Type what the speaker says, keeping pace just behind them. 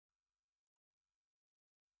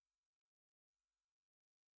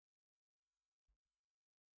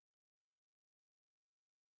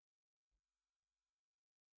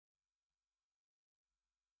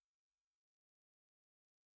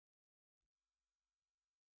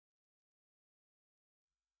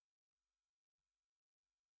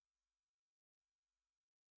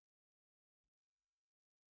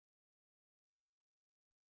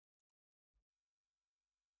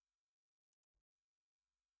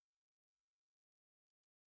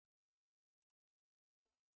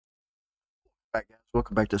Alright guys,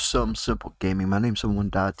 welcome back to Some Simple Gaming. My name's Someone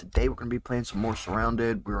Died. Today we're going to be playing some more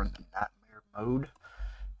Surrounded. We're in the Nightmare mode.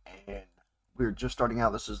 And we're just starting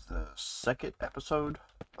out. This is the second episode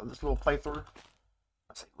of this little playthrough.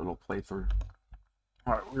 I say little playthrough.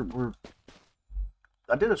 Alright,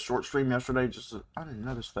 I did a short stream yesterday. I didn't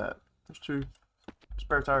notice that. There's two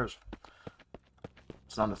spare tires.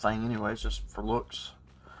 It's not a thing anyway, it's just for looks.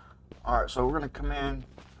 Alright, so we're going to come in,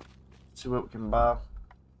 see what we can buy.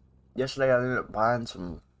 Yesterday I ended up buying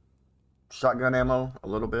some shotgun ammo, a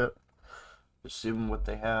little bit. Just seeing what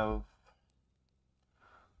they have.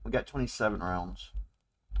 We got 27 rounds.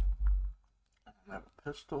 We have a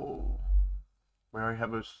pistol. We already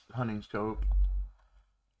have a hunting scope.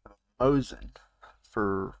 Mosin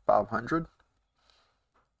for 500.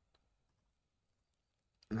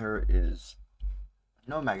 There is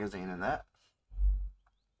no magazine in that.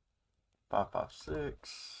 5.56.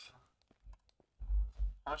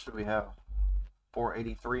 How much do we have?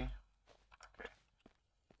 483. Okay.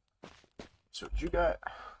 So what you got?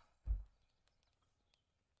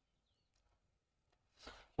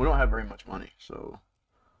 We don't have very much money, so.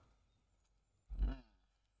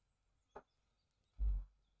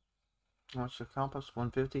 How much the compass?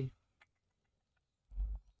 150.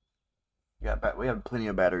 We have plenty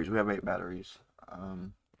of batteries. We have 8 batteries.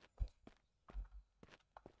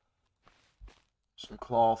 Some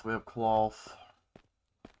cloth. We have cloth.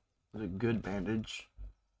 There's a good bandage.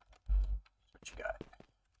 What you got?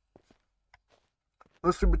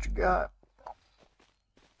 Let's see what you got.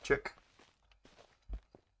 Check.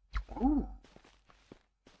 Ooh.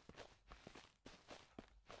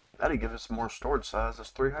 That'll give us more storage size.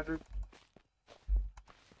 That's 300.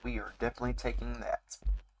 We are definitely taking that.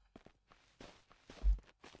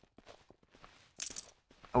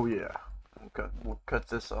 Oh yeah. We'll cut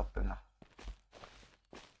this up and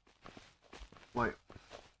wait.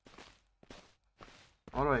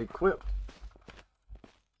 How do I equip?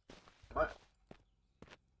 What?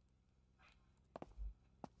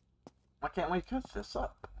 Why can't we cut this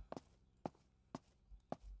up?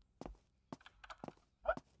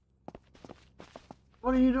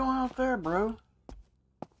 What are you doing out there, bro?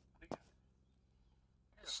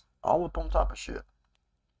 Just all up on top of shit.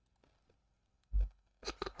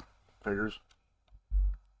 Figures.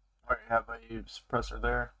 Alright, have a suppressor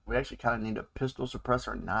there. We actually kind of need a pistol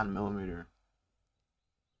suppressor, 9mm.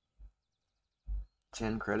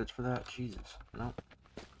 10 credits for that? Jesus. No.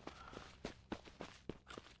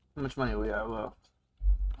 How much money do we have left?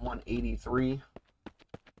 183.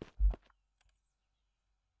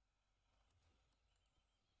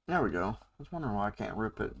 There we go. I was wondering why I can't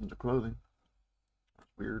rip it into clothing. That's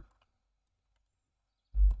weird.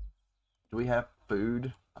 Do we have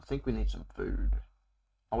food? I think we need some food.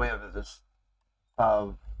 All we have is this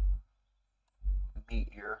 5 meat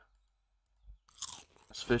here.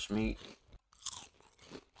 This fish meat.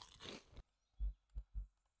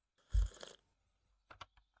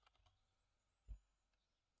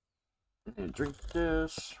 And drink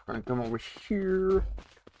this. We're gonna come over here,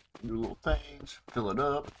 do little things, fill it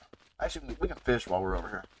up. Actually, we can fish while we're over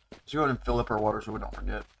here. Let's go ahead and fill up our water so we don't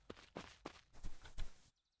forget.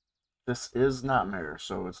 This is Nightmare,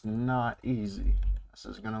 so it's not easy. It's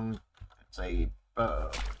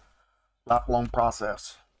a lifelong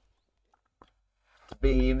process. To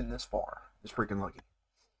be even this far is freaking lucky.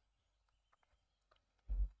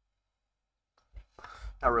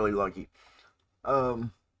 Not really lucky.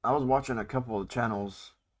 I was watching a couple of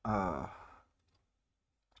channels, Drawing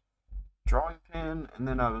Pen, and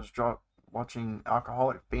then I was watching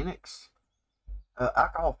Alcoholic Phoenix.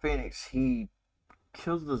 Alcohol Phoenix, he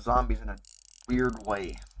kills the zombies in a weird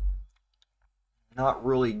way. Not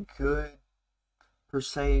really good, per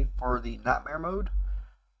se, for the Nightmare mode.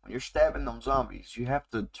 When you're stabbing them zombies, you have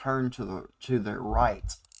to turn to the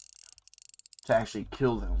right to actually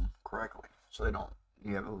kill them correctly, so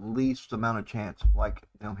you have the least amount of chance of like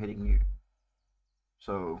them hitting you.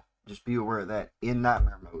 So just be aware of that in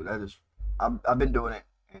Nightmare mode. I've been doing it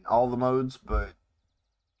in all the modes, but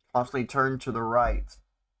constantly turn to the right,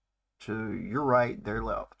 to your right, their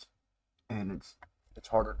left, and it's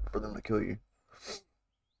harder for them to kill you.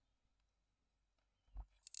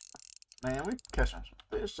 Man, we're catching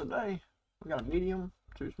some fish today. We got a medium,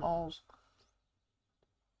 2 smalls.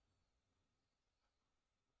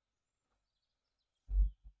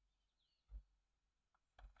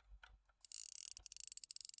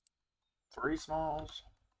 Three smalls.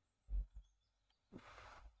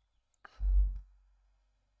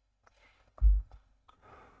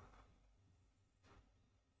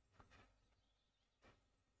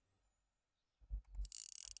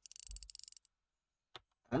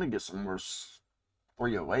 I'm gonna get some more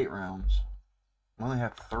 308 rounds. We only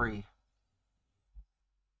have 3.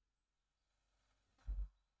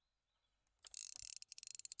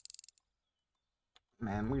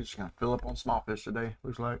 Man, we're just gonna fill up on small fish today,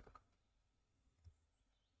 looks like.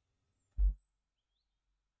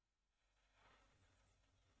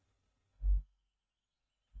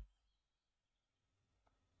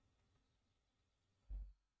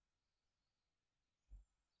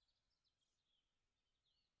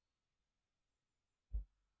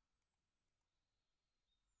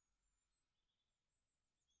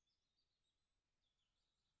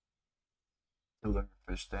 Look at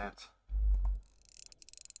fish stats.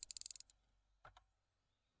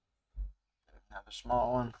 Another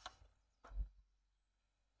small one.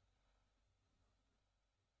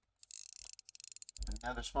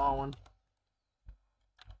 Another small one.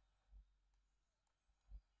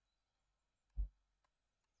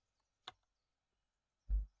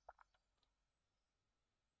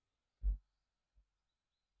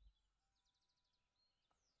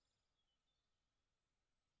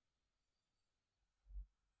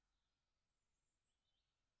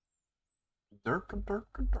 Dirk.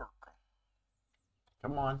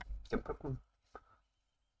 Come on. Get put one.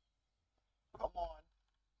 Come on.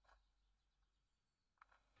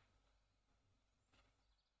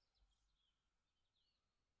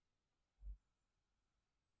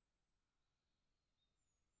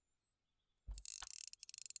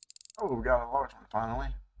 Oh, we got a large one finally.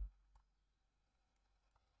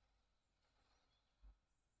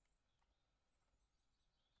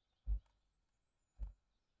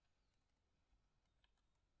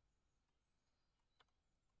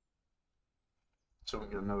 So we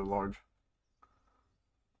get another large.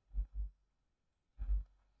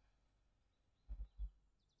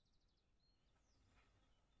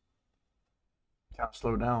 Gotta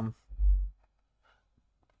slow down.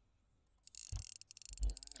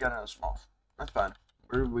 Got another small. That's fine.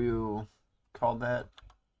 We will call that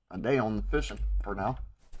a day on the fishing for now.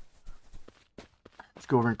 Let's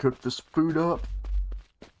go over and cook this food up.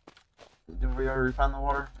 Did we already find the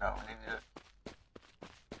water? No, we need to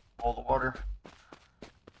boil the water.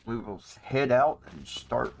 We will head out and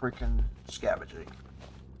start freaking scavenging.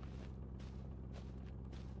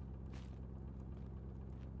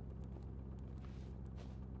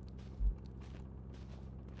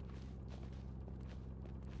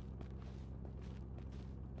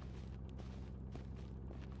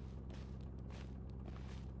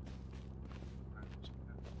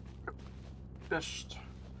 Fished.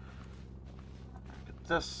 Get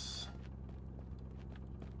this.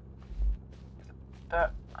 Get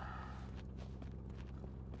that.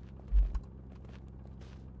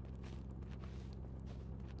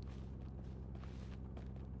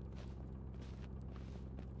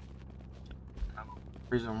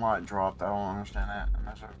 Reason why it dropped, I don't understand that. And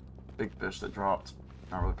there's a big fish that dropped.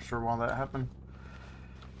 Not really sure why that happened.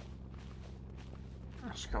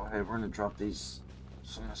 Let's go ahead. We're gonna drop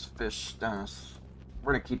some of this fish down.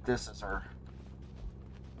 We're gonna keep this as our.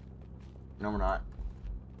 No, we're not.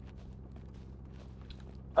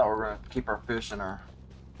 Oh, we're gonna keep our fish in our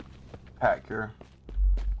pack here.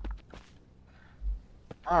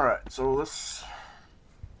 All right. So let's.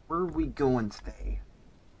 Where are we going today?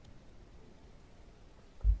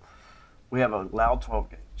 We have a loud 12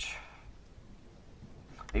 gauge.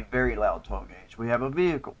 A very loud 12 gauge. We have a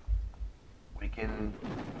vehicle. We can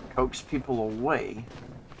coax people away.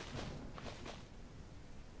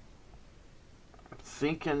 I'm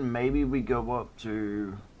thinking maybe we go up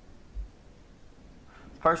to...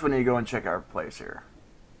 First we need to go and check our place here.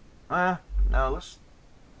 No, let's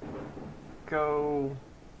go...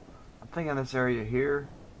 I'm thinking this area here.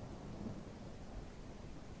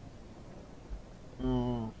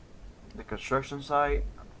 The construction site.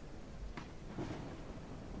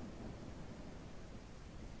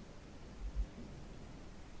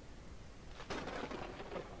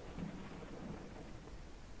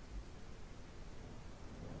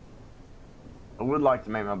 I would like to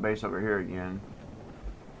make my base over here again.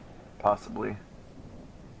 Possibly.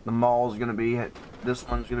 The mall's gonna be... This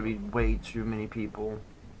one's gonna be way too many people.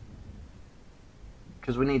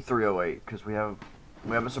 Because we need 308. Because we have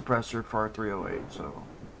a suppressor for our 308, so...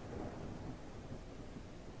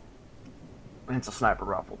 And it's a sniper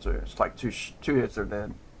rifle too. It's like two hits, they're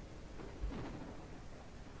dead.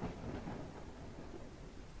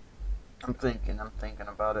 I'm thinking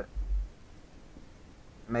about it.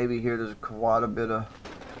 Maybe here there's quite a bit of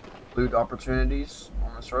loot opportunities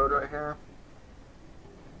on this road right here.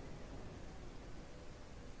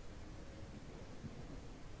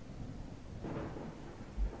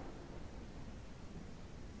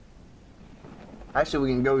 Actually,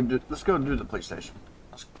 we can go do. Let's go do the police station.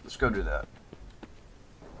 Let's go do that.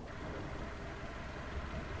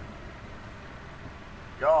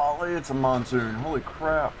 Golly, it's a monsoon. Holy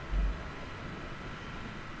crap.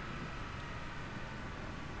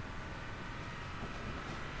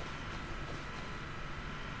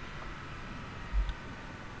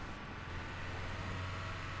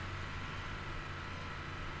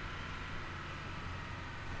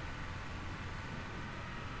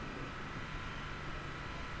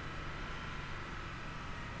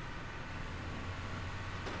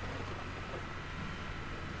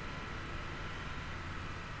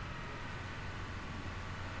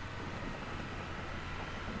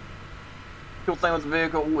 Cool thing with the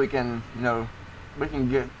vehicle, we can, you know, we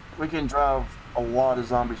can drive a lot of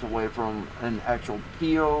zombies away from an actual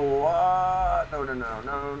kill. No, no, no,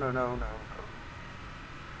 no, no, no, no.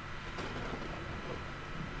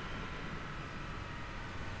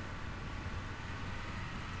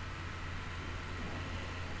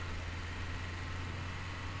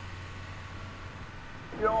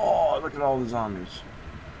 Yo, look at all the zombies.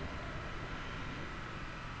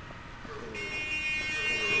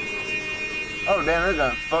 Oh damn, they're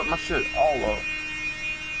gonna fuck my shit all up.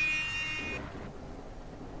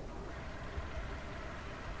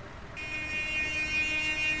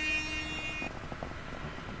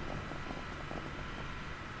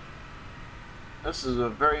 This is a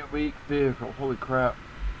very weak vehicle, holy crap.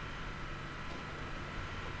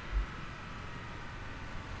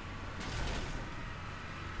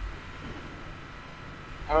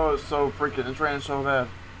 Oh, it's so freaking, it's raining so bad.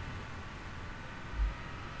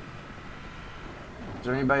 Is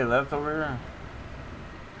there anybody left over here?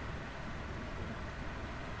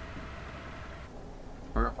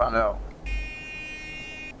 We're gonna find out.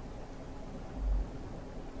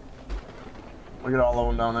 Look at all of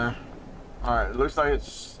them down there. Alright, it looks like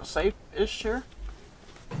it's safe-ish here.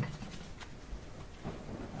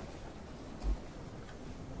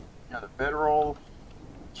 Yeah, the bedroll.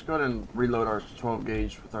 Let's go ahead and reload our 12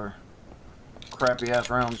 gauge with our crappy ass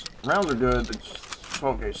rounds. Rounds are good, but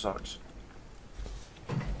 12 gauge sucks.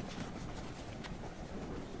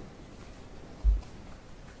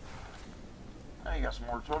 Hey, you got some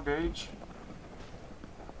more 12 gauge.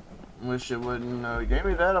 Wish it wouldn't gave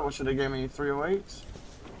me that. I wish it had gave me 308s.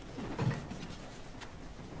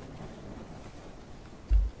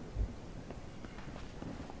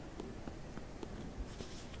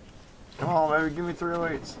 Come on, baby, give me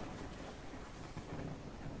 308s.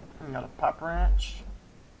 I got a pop wrench.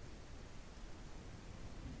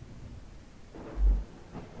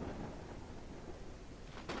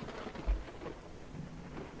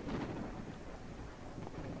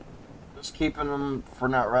 Just keeping them for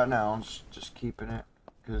not right now. Just keeping it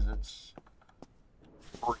because it's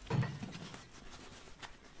free.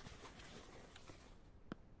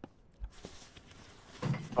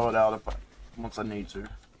 Throw it out if once I need to.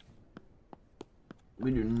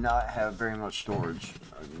 We do not have very much storage.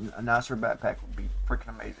 A nicer backpack would be freaking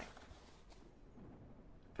amazing.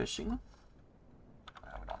 Fishing? No,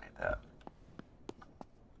 we don't need that.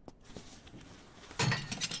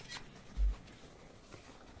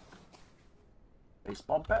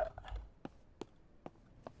 Baseball bat.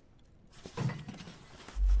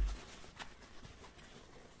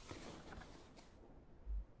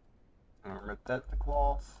 I'm gonna rip that the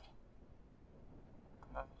cloth.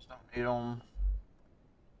 Gloves, don't need them.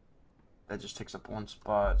 That just takes up one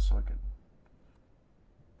spot, so I could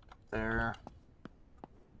there.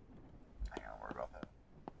 I don't worry about that.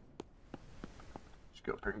 Just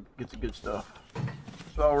go up here and get the good stuff.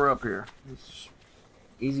 So while we're up here, it's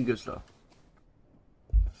easy good stuff.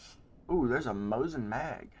 Ooh, there's a Mosin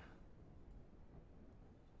mag.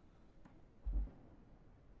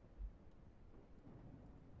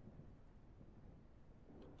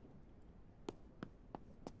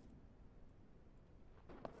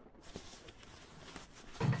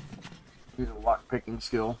 Use a lock picking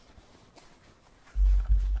skill.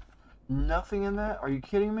 Nothing in that? Are you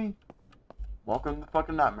kidding me? Welcome to the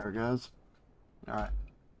fucking nightmare, guys. Alright.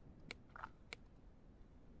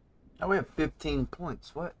 Now we have 15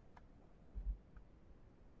 points. What?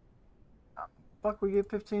 How the fuck we get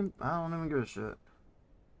 15? I don't even give a shit.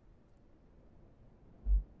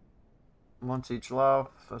 Once each life.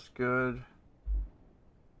 That's good.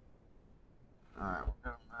 Alright, we're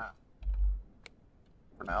doing that.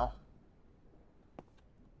 For now.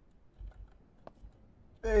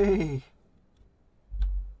 Hey!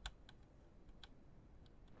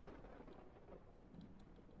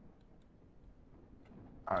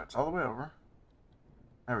 Alright, it's all the way over.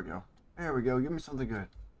 There we go. There we go. Give me something good.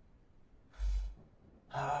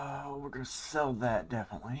 We're gonna sell that,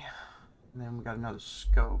 definitely. And then we got another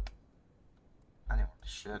scope. I didn't want the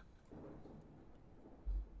shit.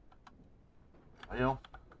 Well,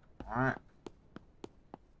 alright.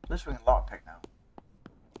 least we can lockpick now.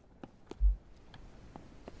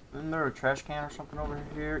 Isn't there a trash can or something over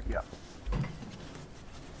here? Yep.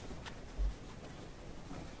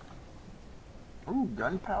 Ooh,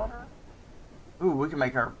 gunpowder. Ooh, we can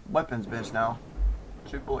make our weapons bench now.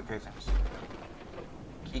 2 bullet casings.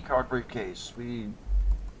 Keycard briefcase. We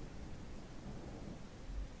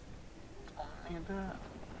don't need that.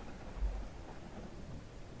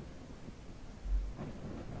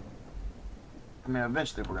 I mean,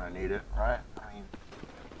 eventually we're gonna need it, right? I mean,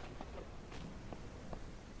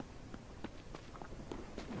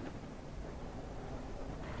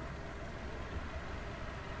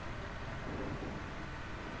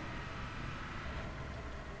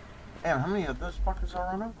 damn, how many of those fuckers are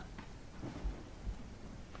run over?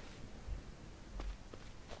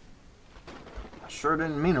 I sure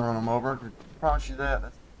didn't mean to run them over. I promise you that.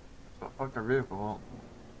 That's what fucked our vehicle up.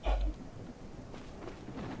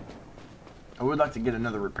 I would like to get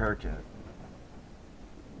another repair kit.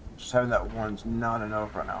 Just having that one's not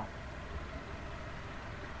enough right now.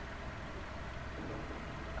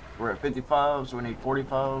 We're at 55, so we need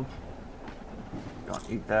 45. Don't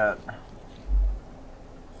eat that.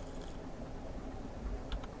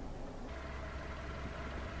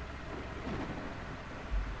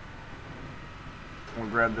 We'll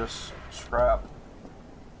grab this scrap.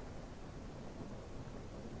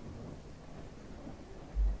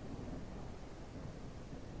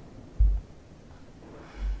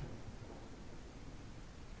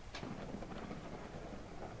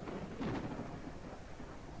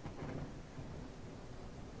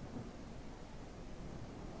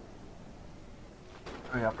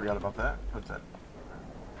 Oh yeah, I forgot about that. What's that?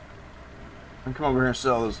 We come over here and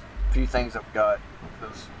sell those few things that we got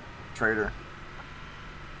with this trader.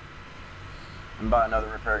 And buy another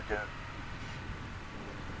repair kit.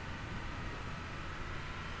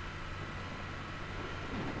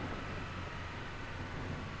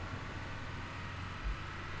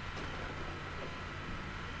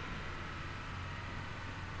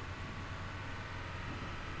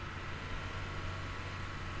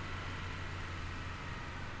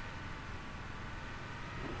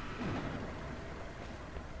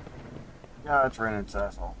 Yeah, it's raining its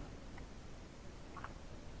asshole.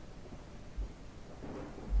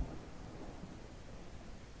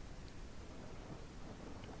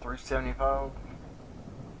 $375.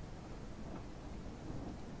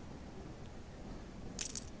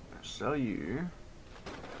 Sell you.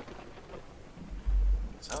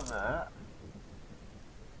 Sell that.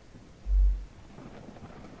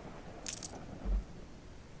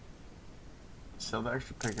 Sell the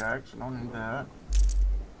extra pickaxe. I don't need that.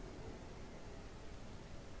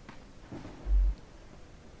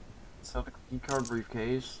 Sell the keycard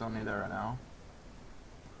briefcase. Don't need that right now.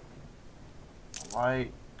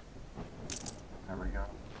 Light. There we go.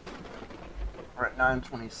 We're at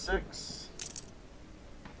 926.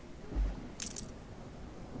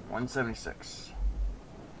 176.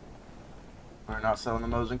 We're not selling the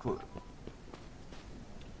Mo's included.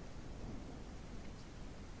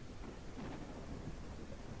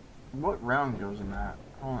 What round goes in that?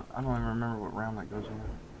 I don't even remember what round that goes in.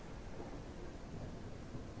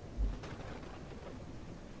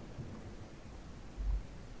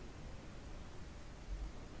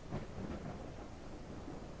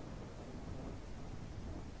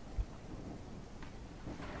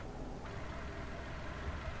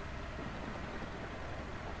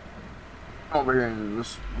 Come over here and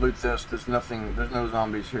let's loot this. There's nothing, there's no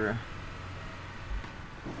zombies here.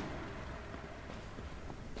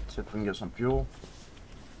 See if we can get some fuel.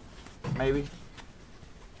 Maybe.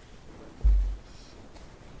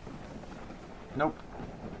 Nope.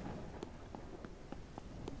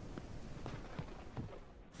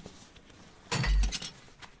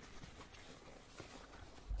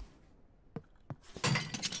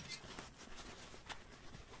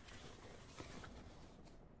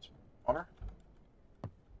 Water.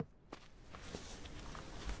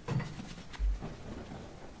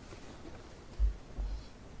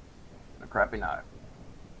 A crappy knife.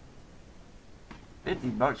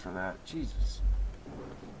 $50 for that. Jesus.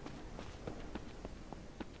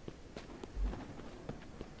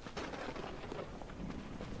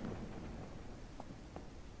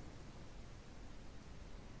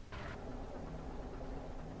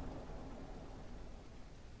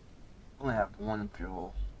 Only have one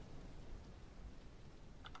fuel.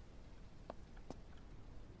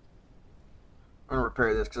 I'm gonna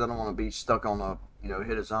repair this because I don't want to be stuck on a,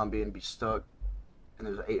 hit a zombie and be stuck, and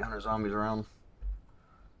there's 800 zombies around.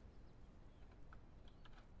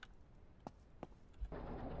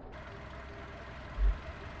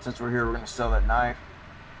 Since we're here, we're gonna sell that knife.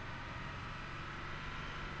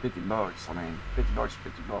 $50. I mean, $50,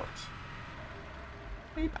 $50.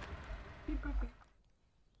 Beep. Beep, beep, beep.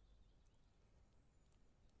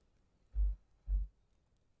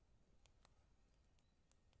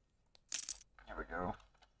 Here we go.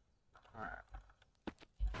 Alright.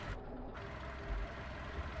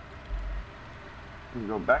 We can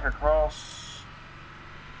go back across.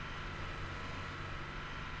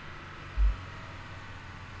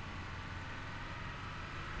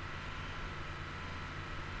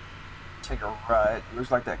 Take a right. Looks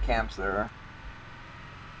like that camp's there.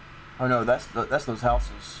 Oh no, that's those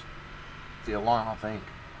houses. The alarm, I think.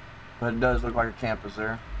 But it does look like a camp is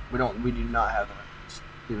there. We do not have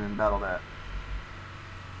the even battle that.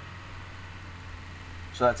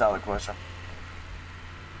 So that's out of the question.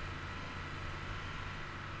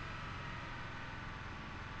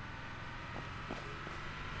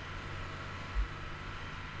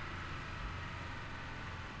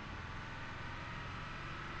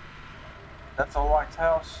 That's a locked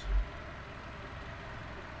house.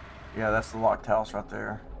 Yeah, that's the locked house right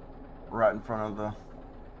there. Right in front of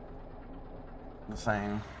the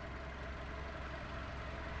thing.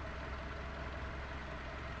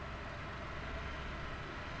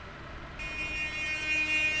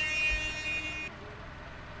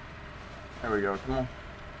 There we go, come on.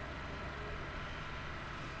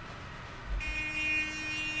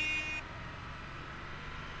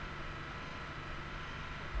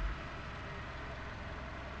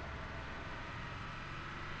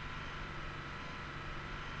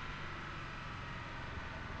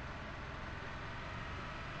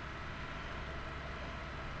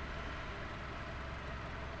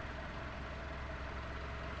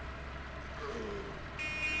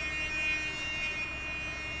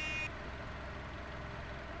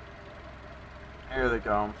 Here they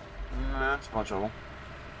come. That's a bunch of them.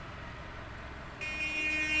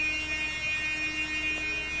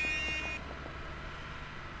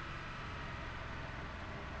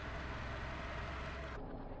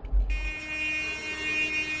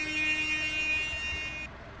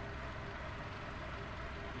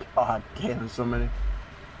 God damn, so many.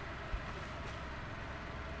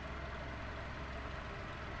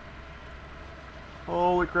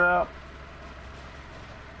 Holy crap.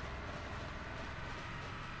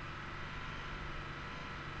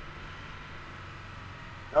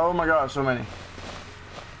 Oh my god, so many.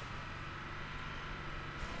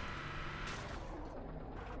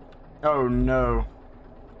 Oh no.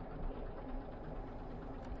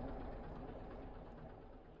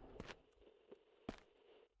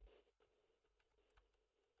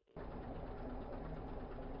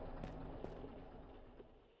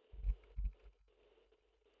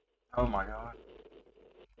 Oh my god.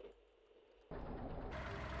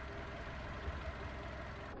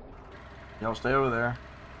 Y'all stay over there.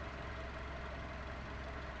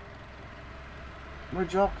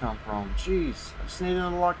 Where'd y'all come from? Jeez, I just need in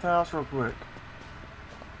the locked house real quick.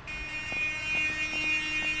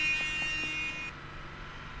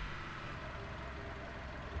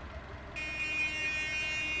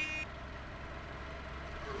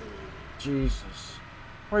 Jesus.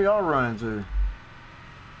 Where y'all running to?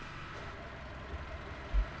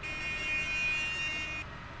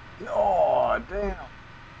 Oh, damn.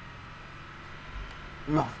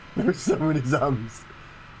 No, there's so many zombies.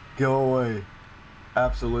 Go away.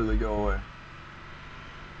 Absolutely go away.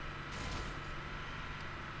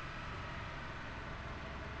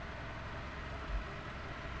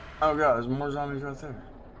 Oh god, there's more zombies right there.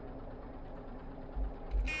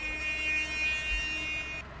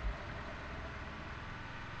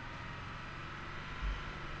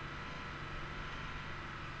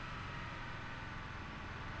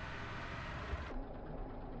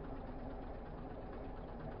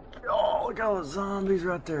 Oh, look at all the zombies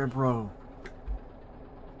right there, bro.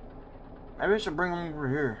 Maybe I should bring them over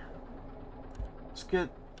here. Let's get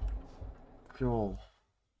fuel.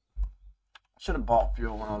 I should have bought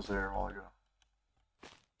fuel when I was there a while ago.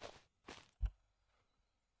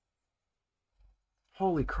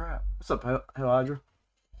 Holy crap. What's up, Hell Hydra?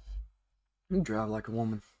 You drive like a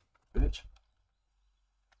woman, bitch.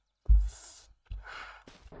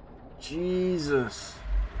 Jesus.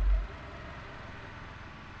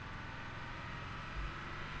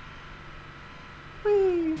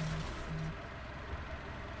 Whee.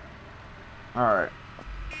 Alright.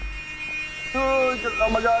 Oh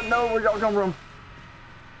my god, no, where y'all come from?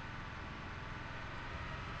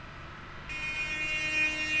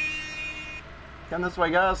 Come this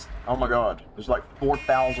way, guys. Oh my god, there's like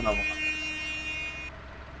 4,000 of them.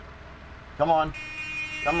 Come on.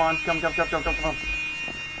 Come on, come.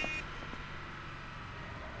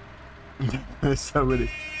 There's so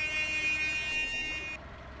many.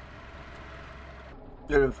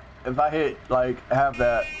 Dude, if I hit, like, have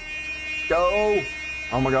that. Go!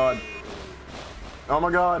 Oh my god. Oh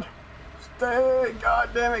my god. Stay! God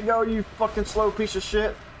damn it, go, you fucking slow piece of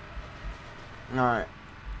shit. Alright.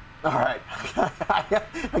 Alright.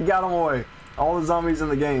 I got him away. All the zombies in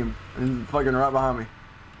the game. And fucking right behind me.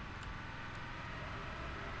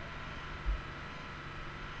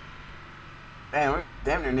 Damn, we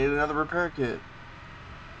damn near need another repair kit.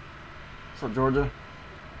 What's up, Georgia?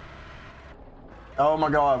 Oh my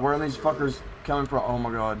god, where are these fuckers coming from? Oh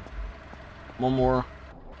my god. One more.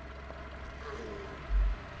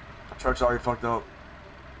 The truck's already fucked up.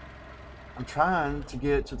 I'm trying to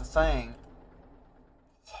get to the thing.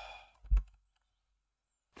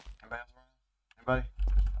 Anybody?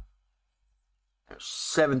 There's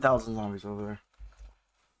 7,000 zombies over there.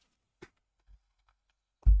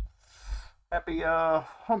 Happy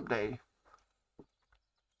hump day.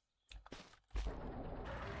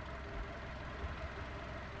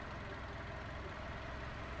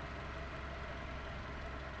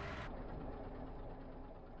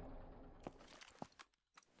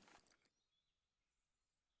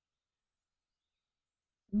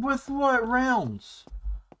 With what rounds?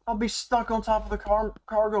 I'll be stuck on top of the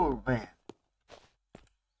cargo van.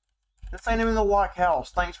 This ain't even the lock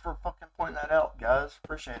house. Thanks for fucking pointing that out, guys.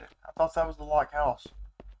 Appreciate it. I thought that was the lock house.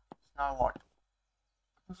 It's not a lock.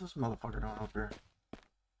 What's this motherfucker doing up here?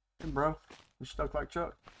 Hey, bro. You stuck like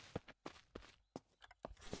Chuck?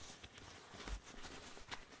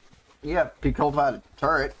 Yeah, peak hole by the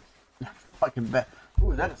turret. Fucking bad.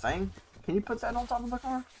 Ooh, is that a thing? Can you put that on top of the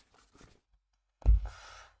car?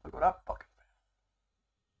 Look what I fucking found.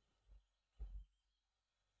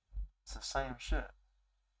 It's the same shit.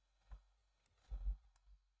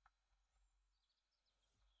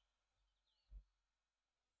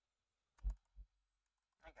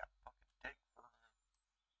 I got fucking dick for him.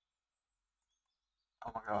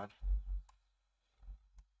 Oh my god.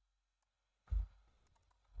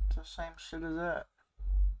 It's the same shit as that.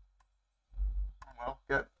 Well,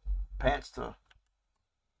 got pants to.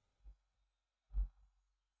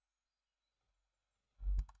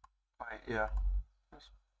 Wait, yeah.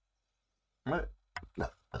 What?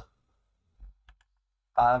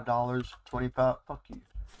 $5.25. Fuck you.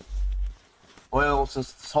 Well,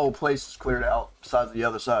 since this whole place is cleared out, besides the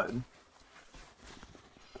other side.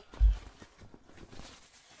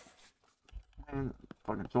 Man,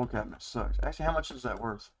 fucking tool cabinet sucks. Actually, how much is that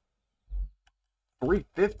worth?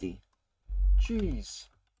 $3.50. Jeez.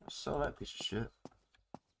 Let's sell that piece of shit.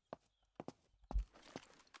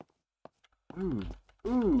 Ooh.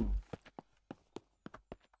 Ooh.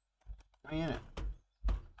 Let me in it.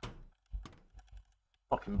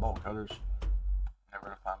 Fucking bolt cutters. Never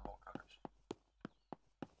gonna find bolt cutters.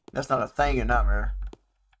 That's not a thing in Nightmare.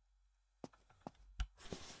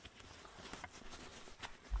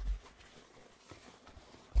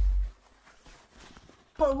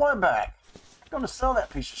 Put what back? I'm gonna sell that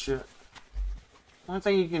piece of shit. Only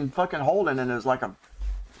thing you can fucking hold in it is like a.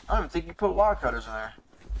 I don't even think you put wire cutters in there.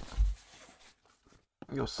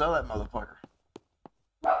 You go sell that motherfucker.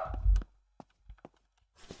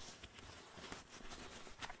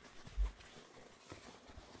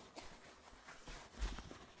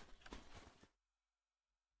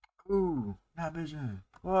 Ooh, night vision.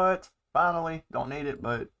 What? Finally, don't need it,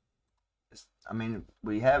 but it's, I mean,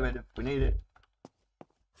 we have it if we need it.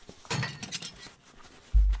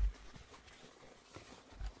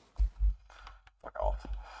 Fuck off.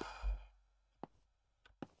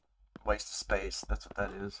 Waste of space. That's what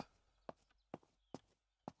that is.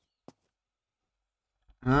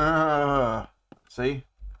 See?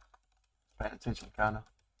 Paying attention, kinda.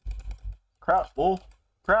 Crouch, fool.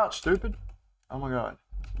 Crouch, stupid. Oh my god.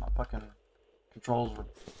 My fucking controls were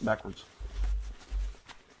backwards.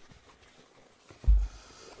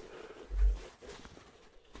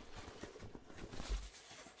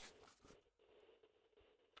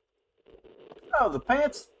 Oh, the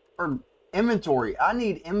pants are inventory. I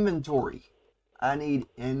need inventory. I need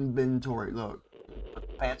inventory. Look, the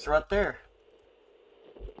pants are right there.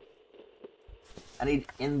 I need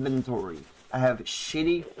inventory. I have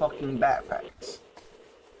shitty fucking backpacks.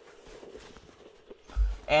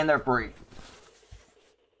 And they're free.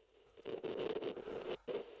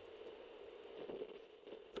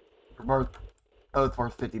 Both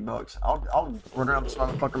worth $50. I'll order up this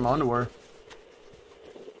motherfucker my underwear.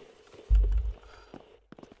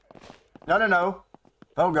 No, no, no.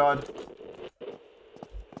 Oh god.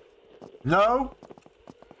 No.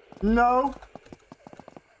 No.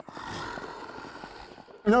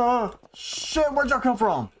 No. Shit, where'd y'all come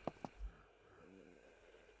from?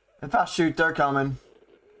 If I shoot, they're coming.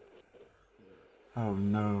 Oh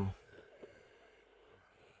no.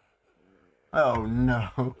 Oh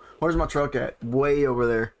no. Where's my truck at? Way over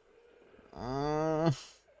there. What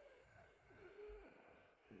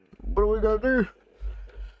are we gonna do?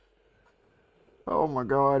 Oh my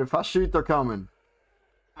god, if I shoot, they're coming.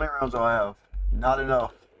 How many rounds do I have? Not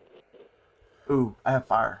enough. Ooh, I have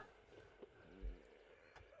fire.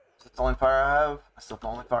 Is that the only fire I have? That's the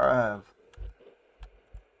only fire I have.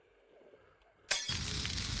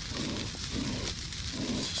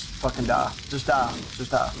 Just fucking die. Just die.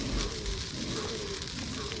 Just die.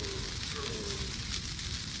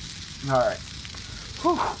 Alright.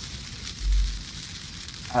 Whew.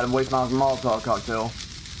 I had to waste my Molotov cocktail.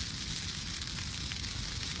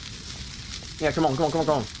 Yeah, come on, come on, come on,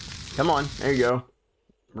 come on. Come on, there you go.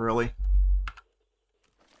 Really?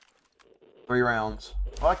 3 rounds.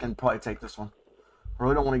 Well, I can probably take this one. I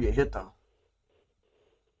really don't want to get hit though.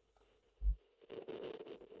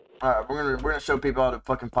 Alright, we're gonna show people how to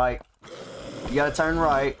fucking fight. You gotta turn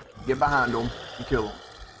right, get behind them, and kill them.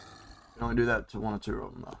 You can only do that to 1 or 2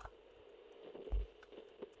 of them though.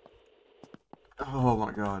 Oh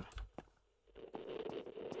my god.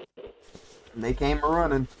 And they came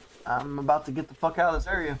running. I'm about to get the fuck out of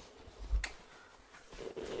this area.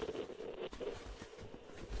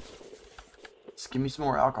 Just give me some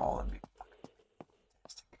more alcohol. That'd be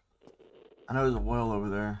fantastic. I know there's a well over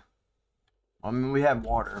there. I mean, we have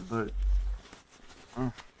water, but...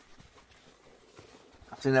 I've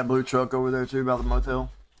seen that blue truck over there too, by the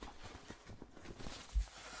motel.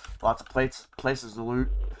 Lots of places to loot.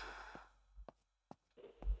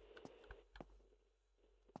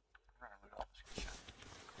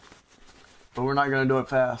 But we're not gonna do it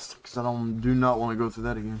fast, because I do not want to go through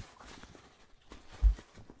that again.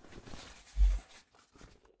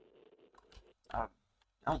 I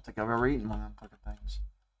don't think I've ever eaten one of them fucking things.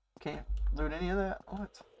 Can't loot any of that?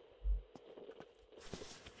 What?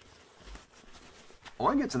 I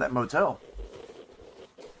want to get to that motel.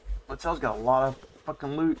 Motel's got a lot of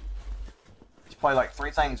fucking loot. There's probably like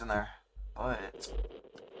 3 things in there. But...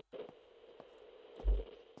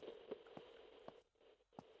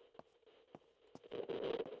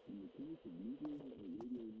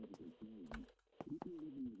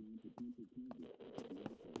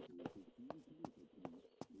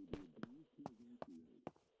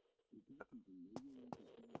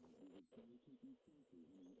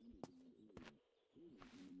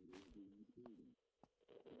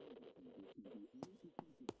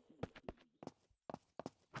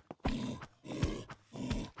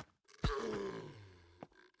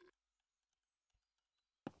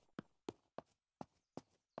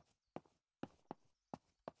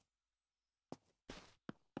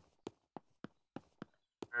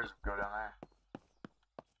 There's a go down there.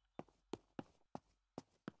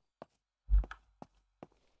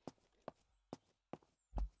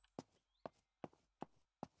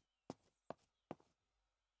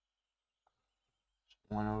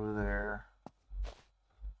 One over there.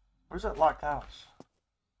 Where's that locked house?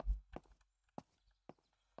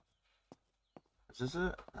 Is this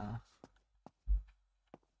it? No.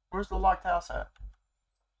 Where's the locked house at?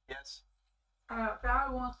 Yes.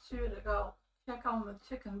 Barry wants you to go check on the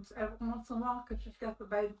chickens every once in a while because she's got the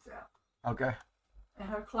babies out. Okay. And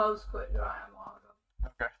her clothes quit drying a while ago.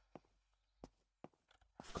 Okay.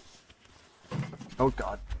 Oh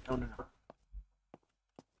god. No, no, no.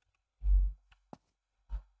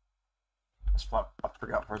 I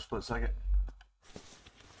forgot for a split second.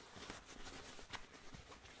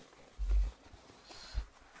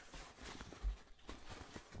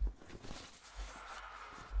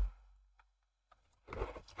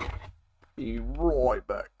 Be right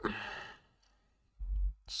back.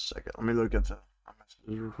 Second. Let me look at the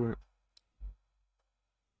messages real quick.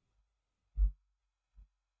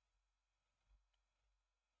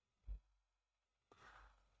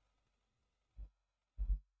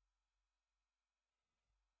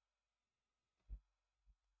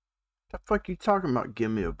 The fuck you talking about?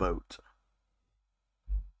 Give me a boat.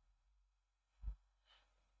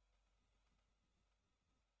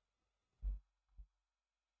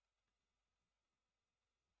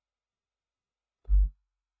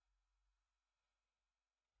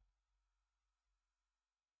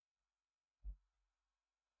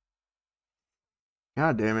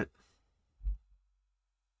 God damn it.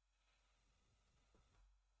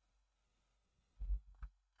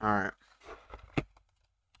 Alright.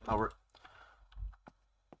 Over.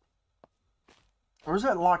 Where's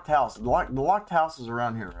that locked house? The locked house is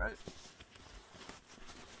around here, right?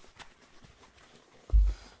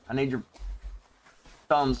 I need your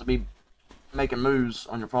thumbs to be making moves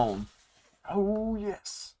on your phone. Oh,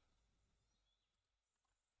 yes.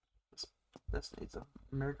 This needs an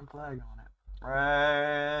American flag on it.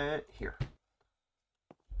 Right here.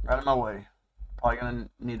 Right in my way. Probably gonna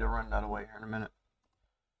need to run that away here in a minute.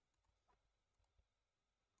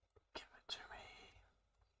 Give it to me.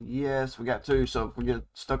 Yes, we got two, so if we get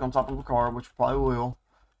stuck on top of a car, which we probably will,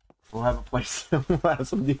 we'll have a place. We'll have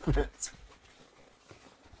some defense.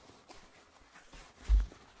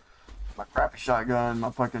 My crappy shotgun, my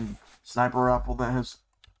fucking sniper rifle that has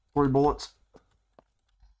 3 bullets.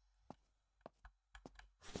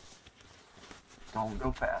 Don't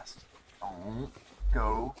go fast. Don't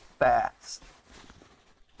go fast.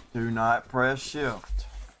 Do not press shift.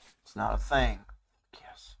 It's not a thing.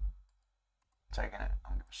 Yes. Taking it. I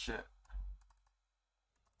don't give a shit.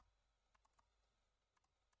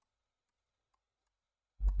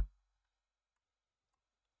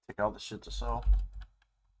 Take all the shit to sell.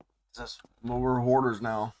 It's just, well, we're hoarders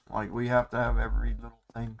now. Like, we have to have every little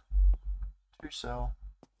thing to sell.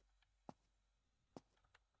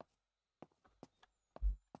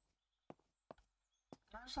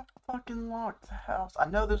 There's a fucking locked house. I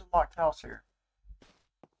know there's a locked house here.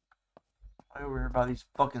 Way over here by these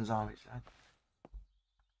fucking zombies.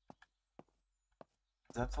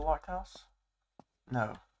 Is that the locked house?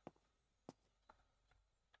 No.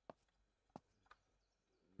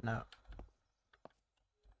 No.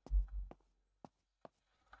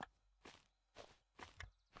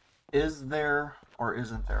 Is there or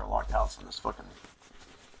isn't there a locked house in this fucking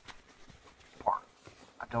park?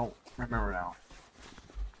 I don't remember now.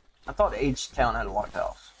 I thought H-Town had a locked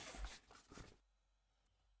house.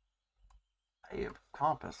 A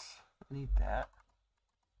compass. I need that.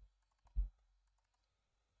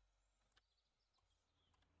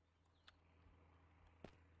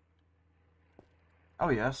 Oh,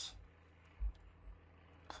 yes.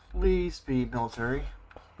 Please be military.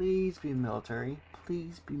 Please be military.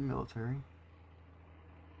 Please be military.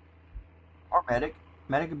 Or medic.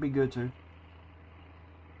 Medic would be good too.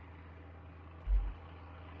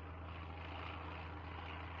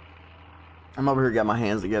 I'm over here, got my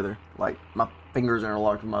hands together. Like, my fingers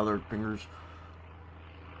interlocked with my other fingers.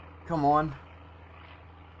 Come on.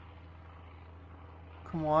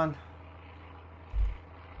 Come on.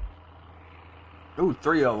 Ooh,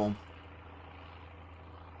 3 of them.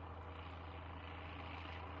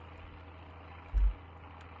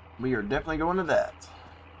 We are definitely going to that.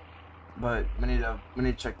 But we need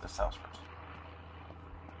to check this house first.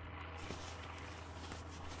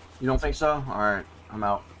 You don't think so? Alright, I'm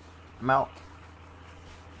out. I'm out.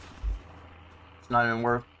 It's not even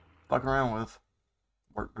worth fucking around with.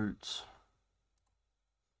 Work boots.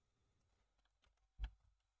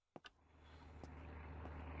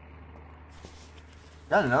 Is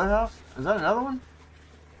that another house? Is that another one?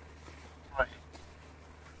 Wait.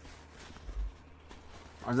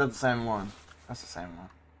 Or is that the same one? That's the same one.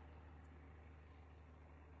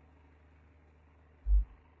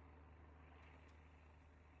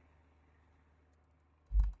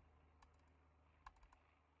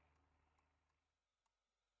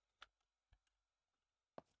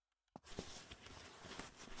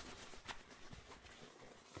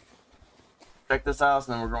 Check this house,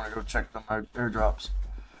 and then we're going to go check the airdrops.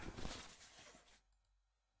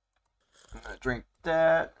 I'm going to drink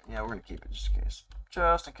that. Yeah, we're going to keep it just in case.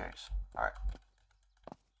 Just in case. Alright.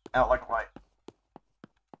 Out like a light.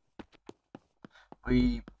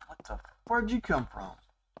 What the, where'd you come from?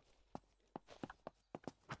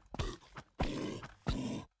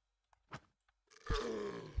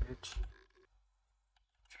 Bitch.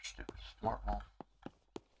 Your stupid smartphone.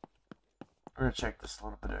 We're going to check this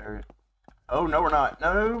little bit of area. Oh, no, we're not.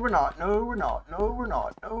 No, we're not. No, we're not. No, we're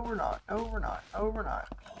not. No, we're not. No, we're not. No, we're not.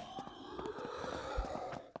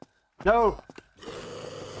 No!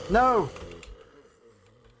 No!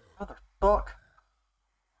 Motherfuck.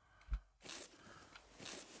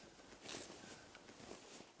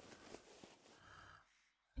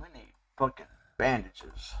 We need fucking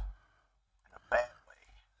bandages. In a bad way.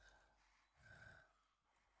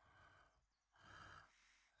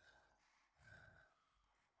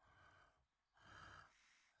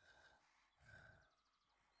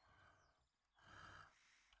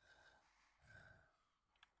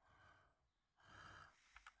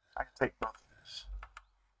 I can take both of these.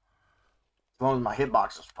 As long as my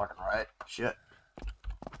hitbox is fucking right. Shit.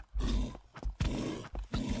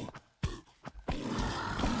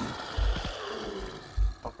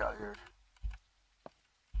 Fuck out of here.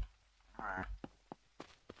 Alright.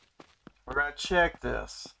 We're gonna check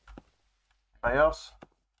this. Anybody else?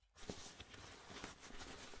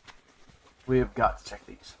 We have got to check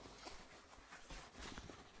these.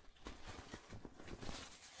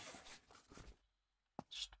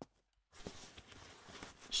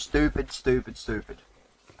 Stupid, stupid, stupid.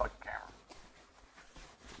 Fucking camera.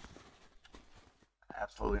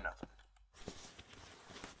 Absolutely nothing.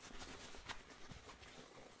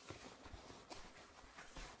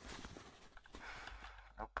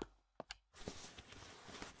 Nope.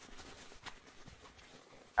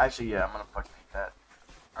 Actually, yeah, I'm gonna fucking eat that.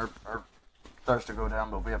 Our thirst to go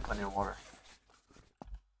down, but we have plenty of water.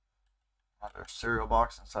 There's a cereal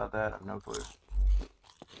box inside that. I have no clue.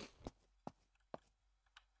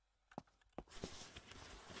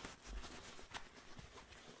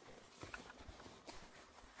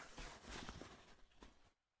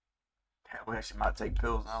 We actually might take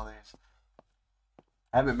pills nowadays.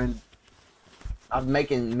 I haven't been. I've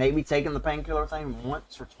maybe taken the painkiller thing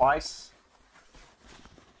once or twice.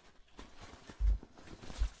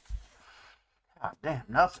 God damn,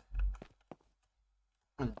 nothing.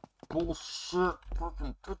 Bullshit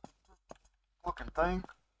fucking thing.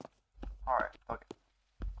 Alright, fuck it.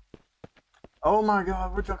 Oh my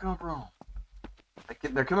god, where'd y'all come from?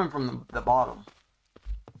 They're coming from the bottom.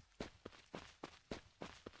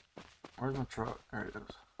 Where's my truck? There it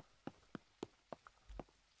is.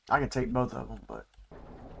 I can take both of them, but...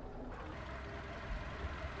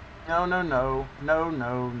 No, no, no. No,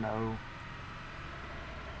 no, no.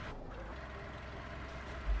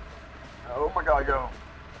 Oh my god, go.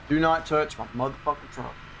 Do not touch my motherfucking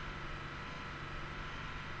truck.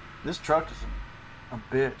 This truck is a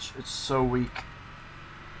bitch. It's so weak.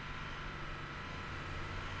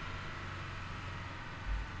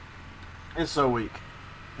 It's so weak.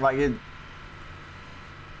 Like it...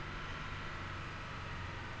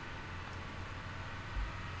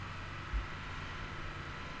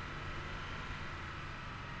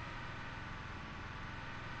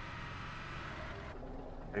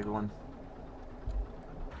 Big one.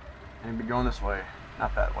 And be going this way,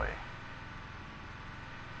 not that way.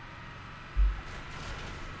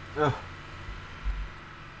 Ugh.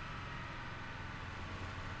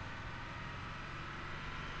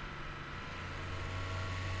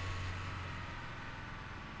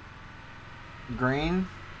 Green.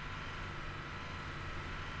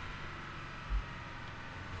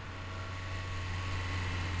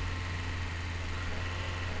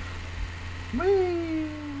 Whee!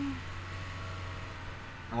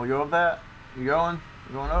 And we go up that? You going?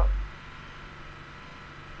 You going up?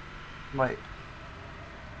 Wait.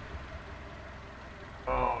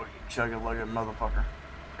 Oh, you chug it like a motherfucker.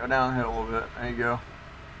 Go downhill a little bit. There you go.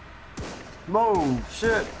 Whoa,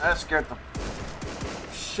 shit. That scared the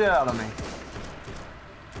shit out of me.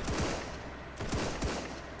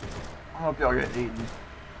 I hope y'all get eaten.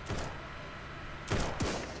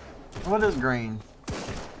 What is green?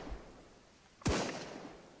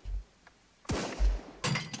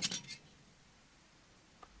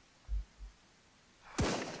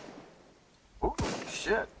 Oh,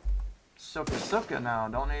 shit. Silka now.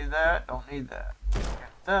 Don't need that. Don't need that.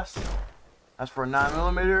 Get this. That's for a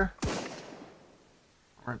 9mm. We're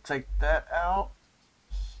going to take that out.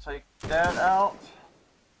 Take that out.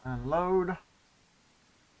 Unload.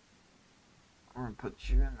 We're going to put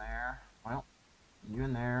you in there. Well, you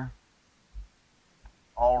in there.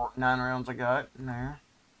 All 9 rounds I got in there.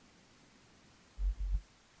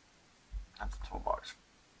 That's a toolbox.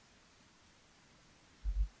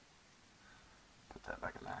 Put that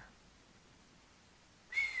back in there.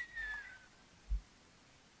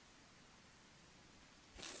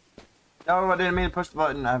 No, I didn't mean to push the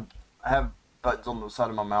button. I have buttons on the side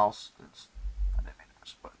of my mouse. I didn't mean to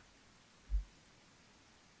push the button.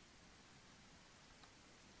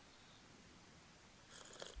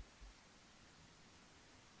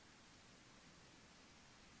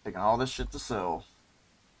 Taking all this shit to sell.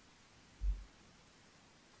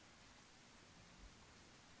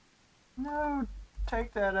 No,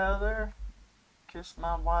 take that out of there. Kiss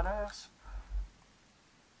my white ass.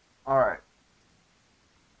 Alright.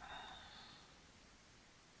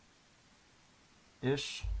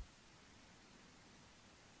 Ish.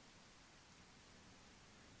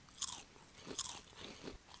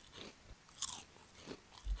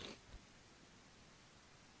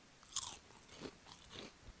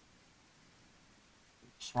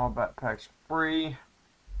 Small backpacks free.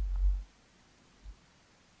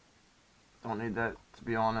 Don't need that, to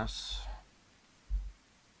be honest.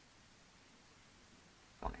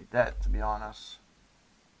 Don't need that, to be honest.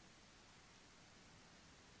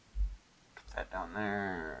 Put that down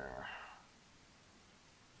there.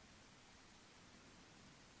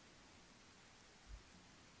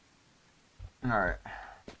 Alright.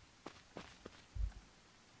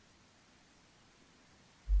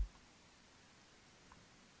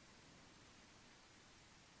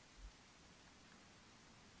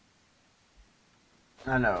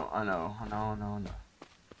 I know.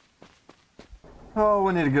 Oh,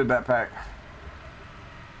 we need a good backpack.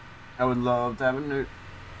 I would love to have a new...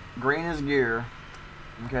 Green is gear.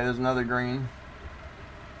 Okay, there's another green.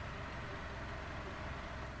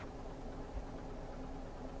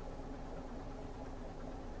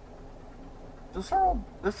 This is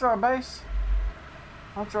our base?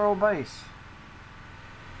 What's our old base?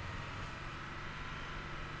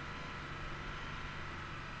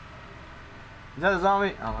 Is that a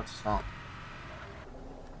zombie? Oh, that's a stomp.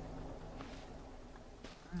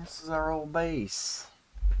 This is our old base.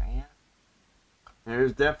 Man.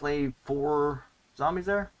 There's definitely 4 zombies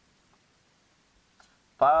there.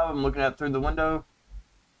 5, I'm looking at through the window.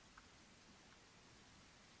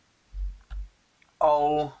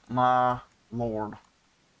 Oh my lord.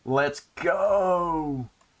 Let's go!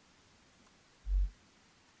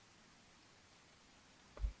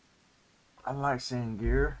 I like seeing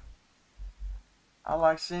gear. I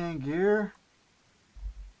like seeing gear.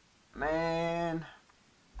 Man.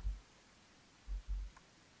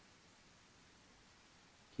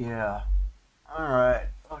 Yeah. Alright.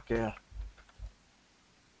 Fuck yeah.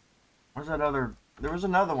 Where's that other... There was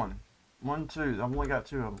another one. 1, 2. I've only got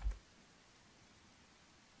 2 of them.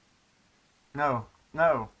 No.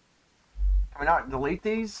 No. Can we not delete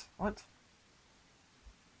these? What?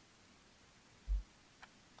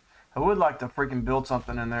 I would like to freaking build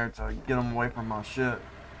something in there to get them away from my shit.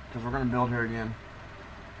 Because we're going to build here again.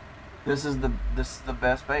 This is the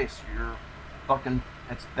best base. You're fucking...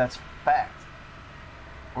 That's fact.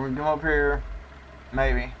 We're going to come up here.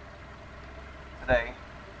 Maybe. Today.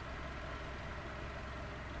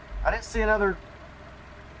 I didn't see another...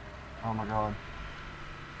 Oh my god.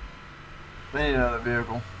 We need another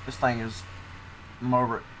vehicle. This thing is... I'm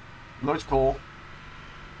over it. Looks cool.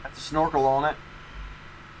 Has a snorkel on it.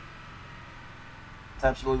 It's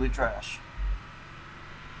absolutely trash.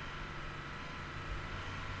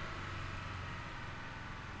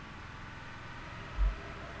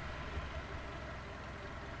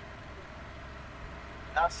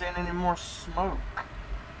 Not seeing any more smoke.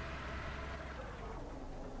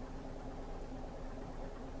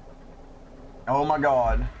 Oh my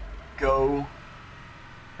god. Go.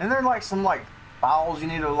 Isn't there like some like files you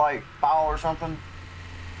need to like file or something?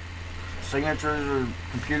 Signatures or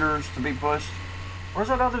computers to be pushed? Where's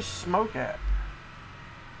that other smoke at?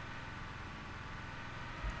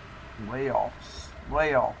 Way off.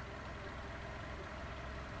 Way off.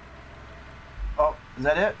 Oh, is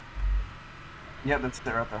that it? Yep, that's it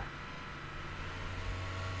right there.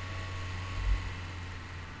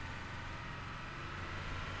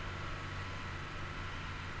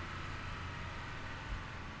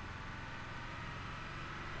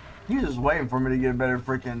 He's just waiting for me to get a better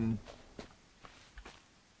freaking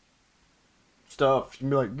stuff. You'd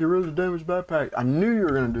be like, get rid of the damaged backpack. I knew you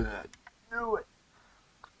were gonna do that. Knew it.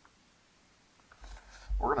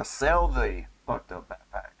 We're gonna sell the fucked up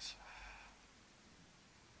backpacks.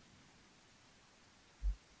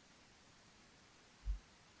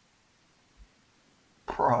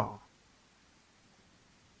 Bro.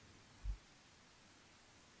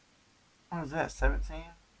 What is that? 17?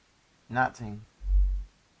 19.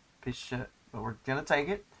 Piece of shit. But we're gonna take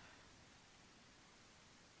it.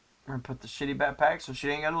 We're gonna put the shitty backpack so she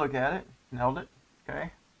ain't gotta look at it. Nailed it.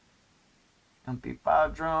 Okay.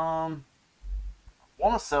 MP5 drum.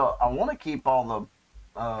 I wanna keep all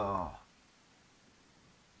the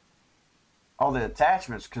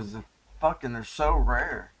attachments because they're so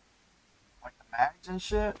rare. Like the mags and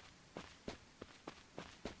shit.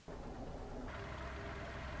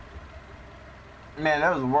 Man,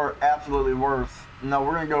 that was absolutely worth. No,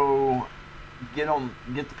 we're gonna go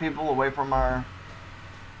get the people away from our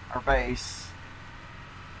base.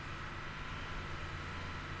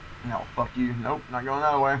 No, fuck you. Nope, not going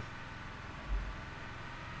that way.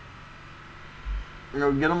 We're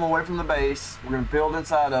gonna get them away from the base. We're gonna build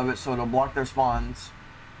inside of it so it'll block their spawns.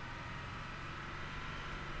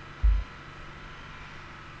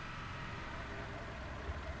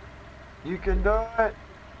 You can do it.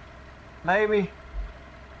 Maybe.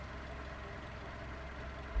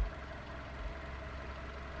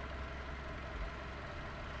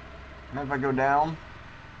 Maybe if I go down.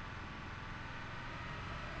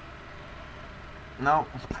 No.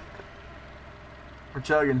 We're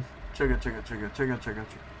chugging. Chugga.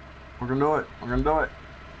 We're gonna do it. We're gonna do it.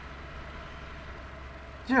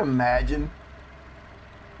 Could you imagine?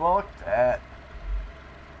 Fuck that.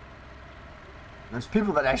 There's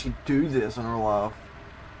people that actually do this in real life.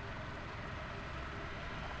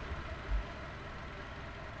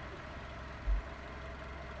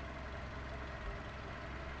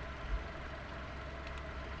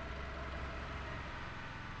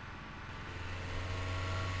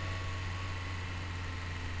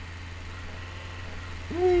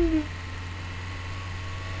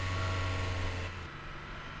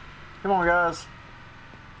 Come on, guys.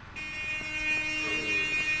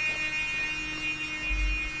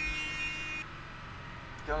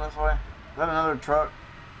 Going this way. Is that another truck?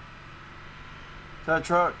 Is that a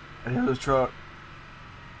truck? It is a truck.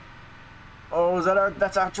 Oh, is that our?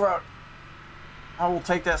 That's our truck. I will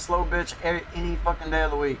take that slow bitch any fucking day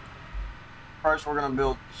of the week. First, we're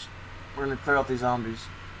gonna clear out these zombies.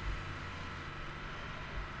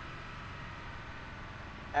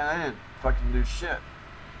 And they didn't fucking do shit.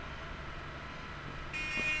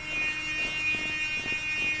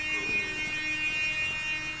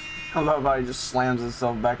 I love how he just slams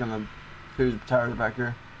himself back in the two tires back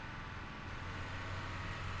here.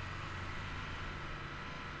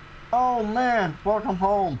 Oh man, welcome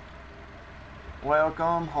home.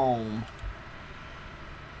 Welcome home.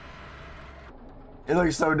 It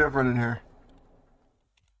looks so different in here.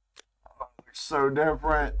 Oh, it looks so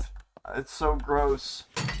different. It's so gross.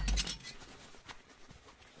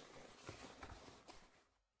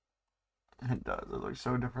 It does. It looks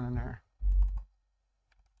so different in here.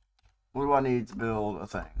 What do I need to build a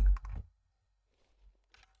thing?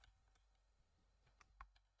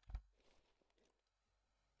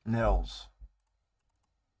 Nails.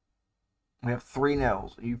 We have 3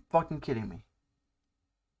 nails. Are you fucking kidding me?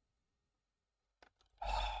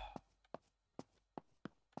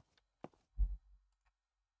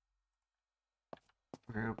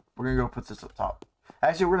 We're gonna go put this up top.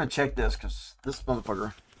 Actually, we're gonna check this because this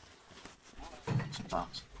motherfucker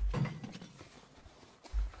sometimes.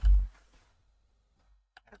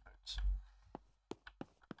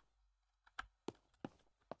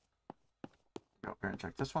 Go up here and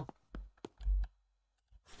check this one.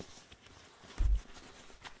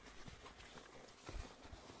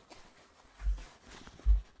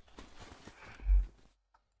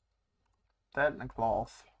 That and a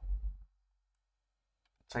cloth.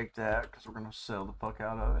 Take that because we're gonna sell the fuck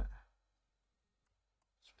out of it.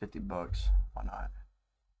 It's 50 bucks. Why not?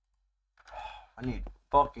 I need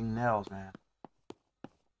fucking nails, man.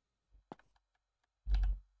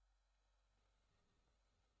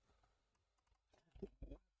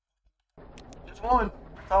 Just one.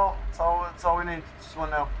 That's all we need. Just one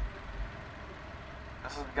nail.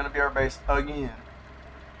 This is gonna be our base again.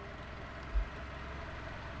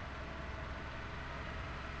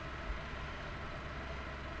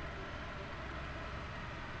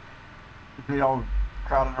 Y'all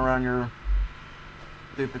crowding around your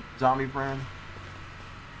stupid zombie friend.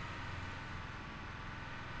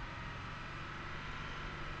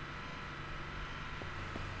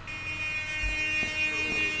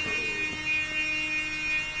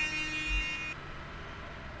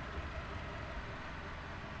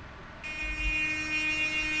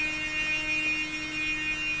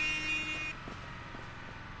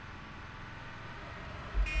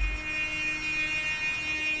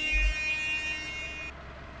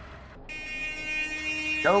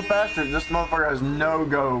 Go faster. This motherfucker has no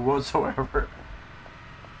go whatsoever.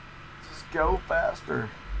 Just go faster.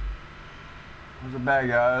 There's the bad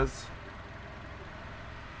guys.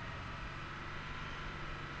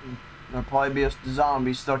 There'll probably be a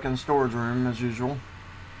zombie stuck in the storage room as usual.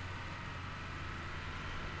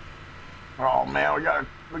 Oh man,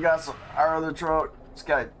 we got our other truck. It's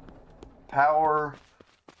got power.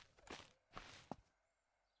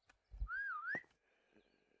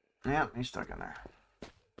 Yeah, he's stuck in there.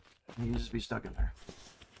 He can just be stuck in there.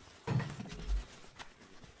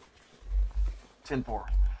 10-4.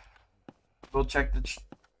 We'll check the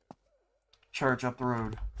church up the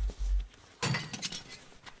road.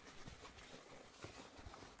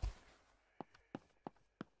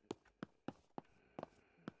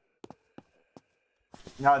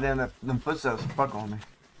 God damn, them footsteps fuck on me.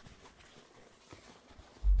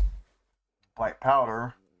 White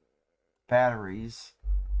powder. Batteries.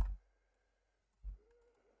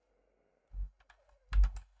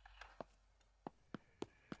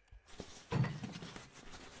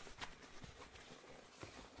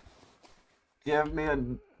 Give me a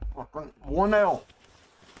fucking 1L.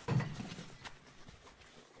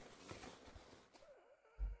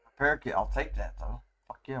 Repair kit. I'll take that though.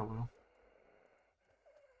 Fuck yeah, I will.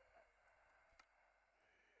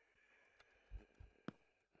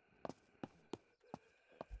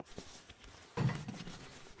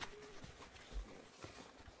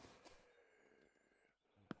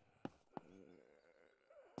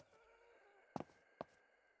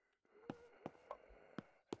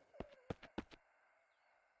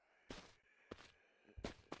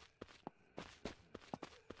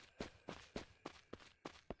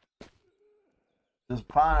 Just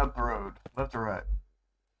pine up the road, left or right.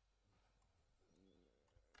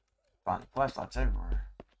 Find flashlights everywhere.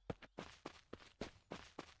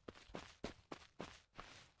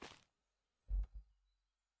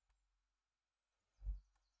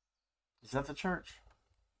 Is that the church?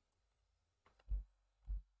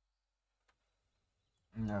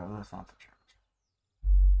 No, that's not the church.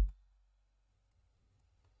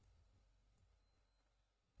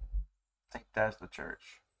 I think that's the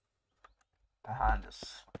church. Behind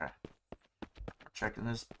us. Okay. We're checking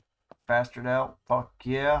this bastard out. Fuck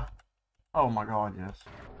yeah. Oh my god, yes.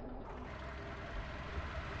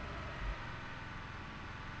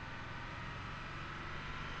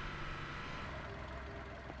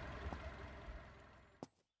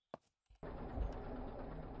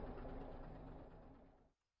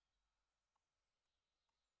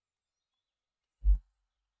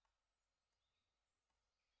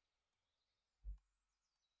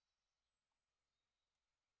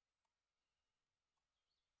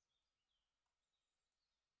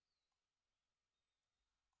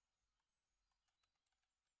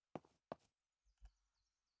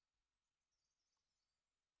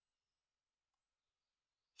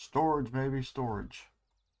 Storage, baby, storage.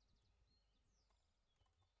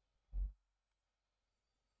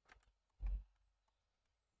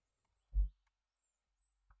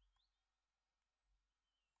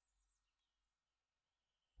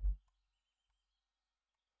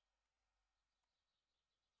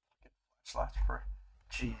 Flashlight for.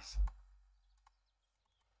 Jeez.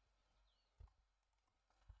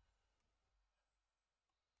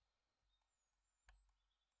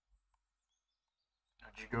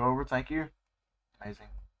 Did you go over? Thank you. Amazing.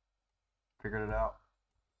 Figured it out.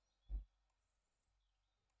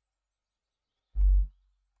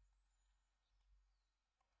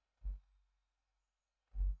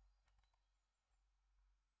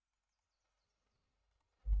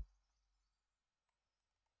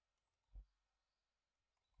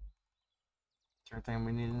 Is there anything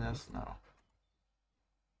we need in this? No.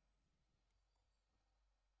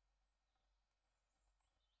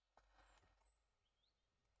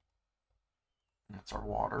 That's our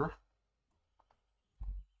water.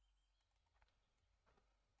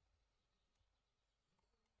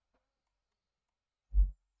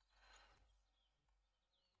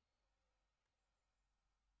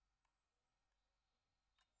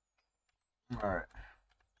 Alright.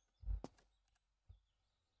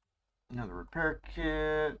 Another repair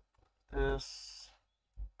kit. This.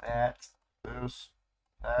 That. This.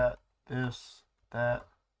 That. This. That.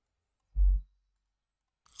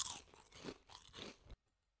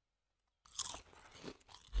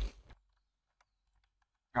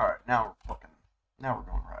 Alright, now we're going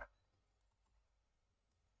right.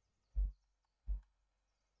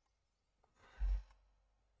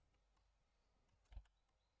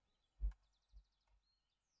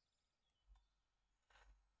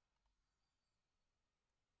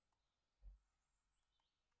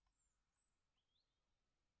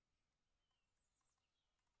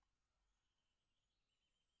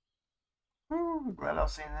 Woo, glad I've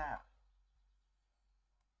seen that.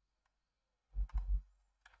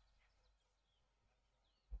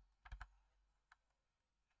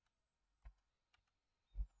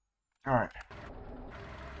 Alright.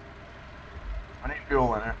 I need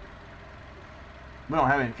fuel in it. We don't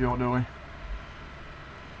have any fuel, do we?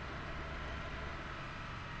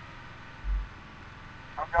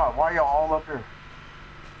 Oh god, why are y'all all up here?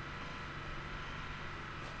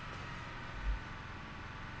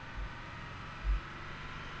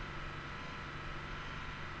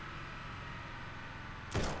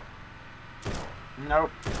 Nope.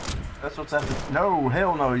 That's what's at the... No,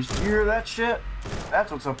 hell no. You hear that shit? That's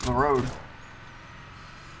what's up the road.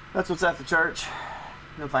 That's what's at the church.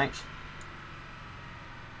 No thanks.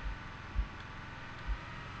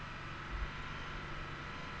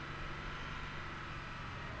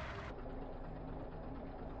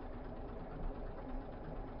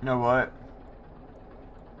 You know what?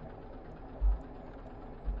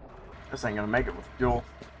 This ain't gonna make it with fuel.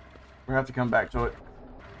 We're gonna have to come back to it.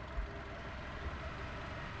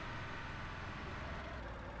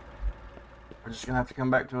 We're just gonna have to come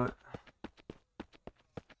back to it.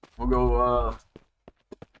 We'll go,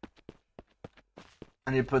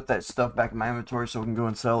 I need to put that stuff back in my inventory so we can go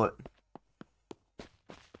and sell it.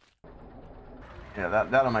 Yeah,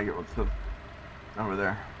 that'll make it with the, over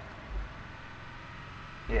there.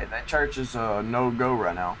 Yeah, that church is no-go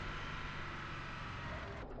right now.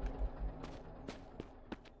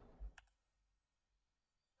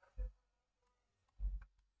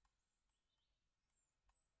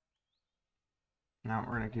 Now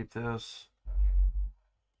we're gonna keep this.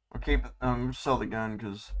 We'll keep sell the gun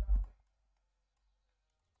because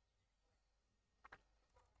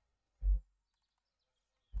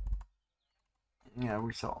yeah,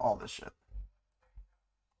 we sell all this shit.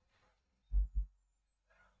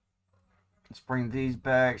 Let's bring these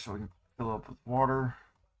back so we can Fill up with water.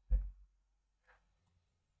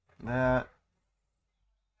 That.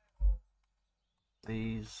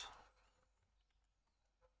 These.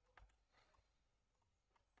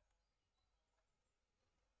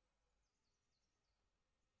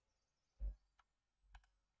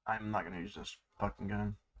 I'm not gonna use this fucking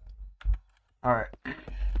gun. Alright.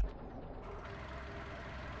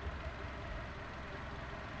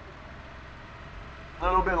 A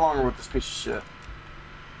little bit longer with this piece of shit.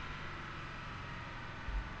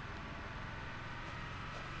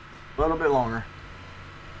 A little bit longer.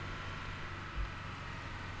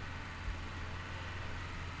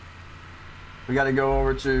 We gotta go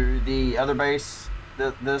over to the other base. We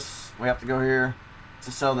have to go here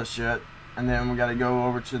to sell this shit. And then we gotta go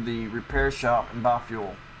over to the repair shop and buy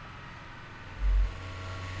fuel.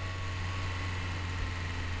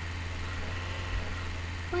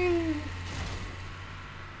 Whee!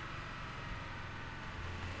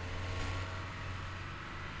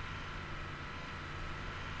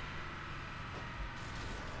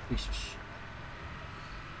 Piece of shit.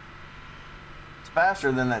 It's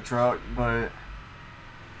faster than that truck, but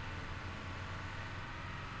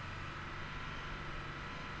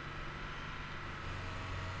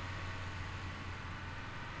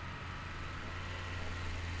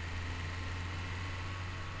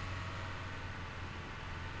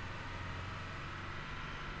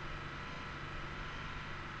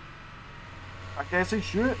I can't see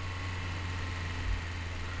shit.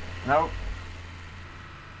 Nope.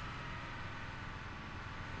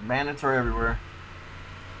 Bandits are everywhere.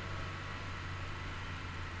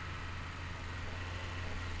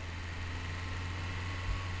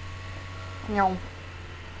 Meow.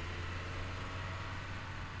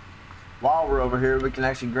 While we're over here, we can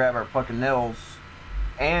actually grab our fucking nails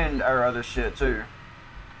and our other shit too.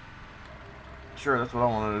 Sure, that's what I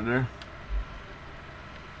wanted to do.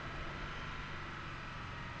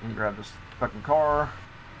 And grab this fucking car.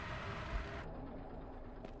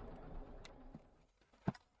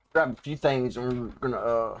 Grab a few things, and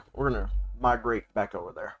we're gonna migrate back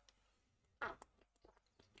over there.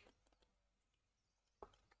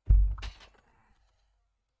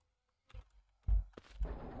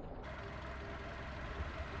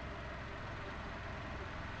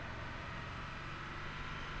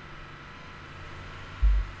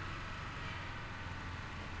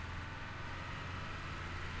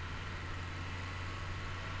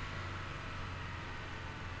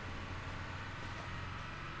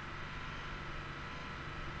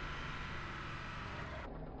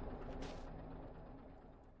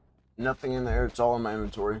 Nothing in there, it's all in my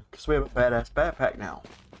inventory. Because we have a badass backpack now.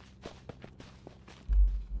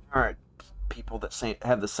 Alright, people that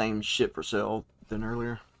have the same shit for sale than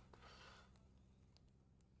earlier.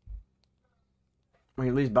 We can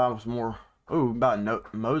at least buy some more. Oh, buy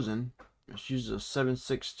Mosin. Let's use a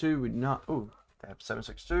 7.62. We not. Oh, they have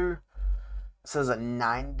 7.62. It says a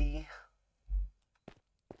 90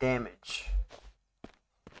 damage.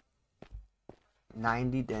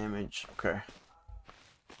 90 damage. Okay.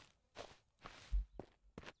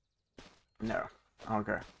 No.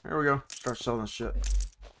 Okay. Here we go. Start selling shit.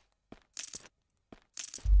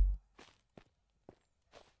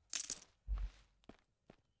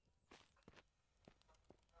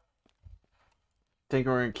 Think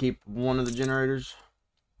we're gonna keep one of the generators.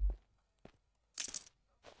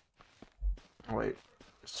 Oh, wait.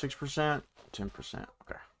 6%? 10%.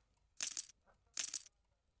 Okay.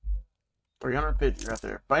 350 right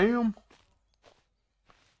there. Bam!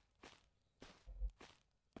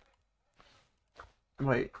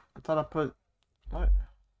 Wait, I thought I put... What?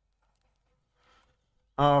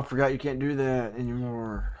 Oh, I forgot you can't do that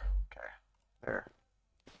anymore. Okay, there.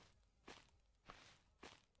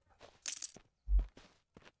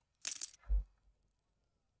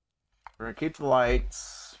 We're gonna keep the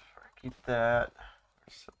lights. We're gonna keep that.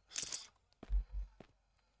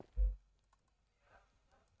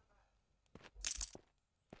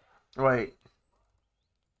 Wait.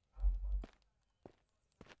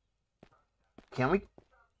 Can we?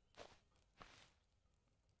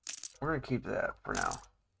 We're gonna keep that for now.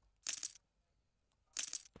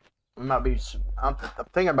 We might be. I'm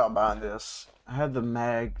thinking about buying this. I had the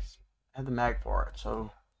mag for it,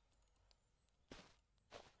 so.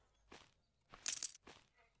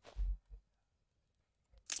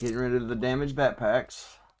 Getting rid of the damaged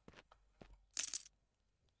backpacks.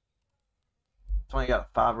 It's only got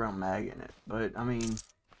a 5-round mag in it, but I mean.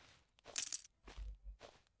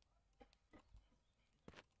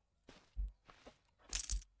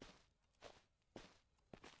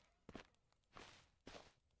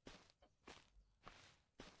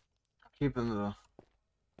 Keeping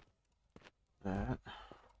that.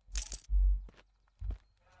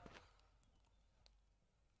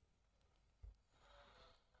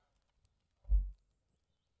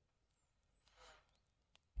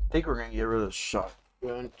 think we're gonna get rid of the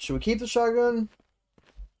shotgun. Should we keep the shotgun?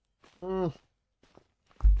 I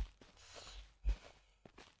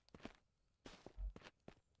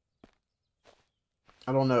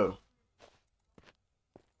don't know.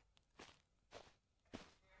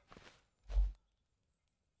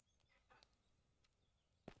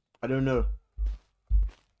 I don't know.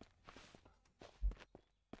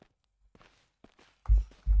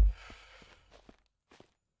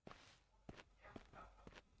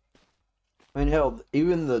 I mean, hell,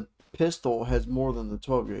 even the pistol has more than the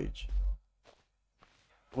 12 gauge.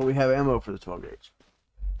 Well, we have ammo for the 12 gauge.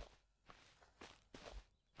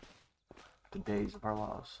 The days of our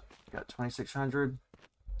lives. Got 2,600.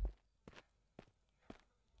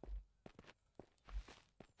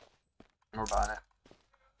 We're buying it.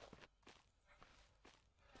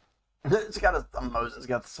 It's got a Moses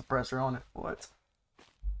got the suppressor on it. What?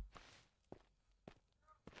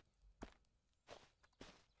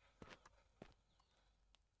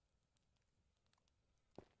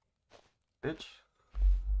 Bitch.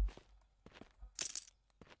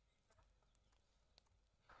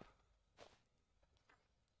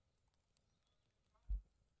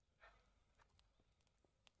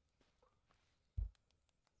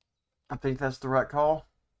 I think that's the right call.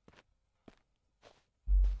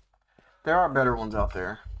 There are better ones out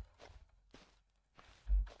there.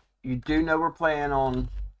 You do know we're playing on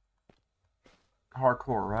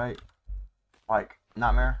hardcore, right? Like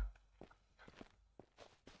Nightmare?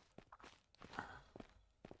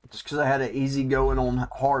 Just because I had an easy going on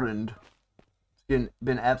hardened, it's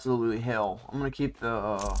been absolutely hell. I'm gonna keep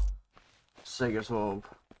the Sega 12.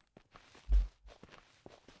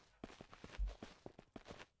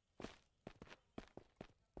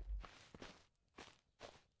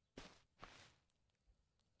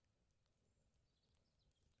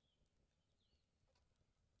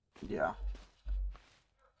 Yeah.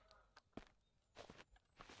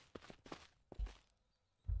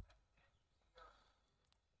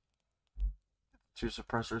 Two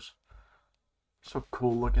suppressors. So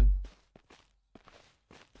cool looking.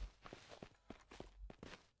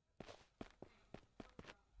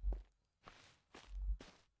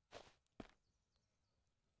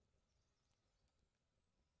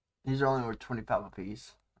 These are only worth 25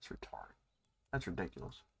 apiece. That's retarded. That's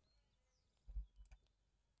ridiculous.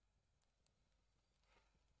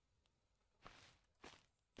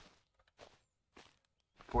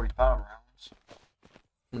 $45 rounds.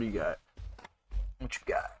 What do you got? What you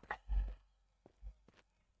got?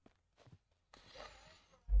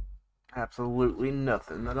 Absolutely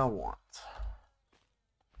nothing that I want.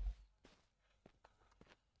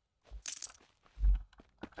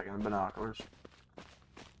 Taking the binoculars.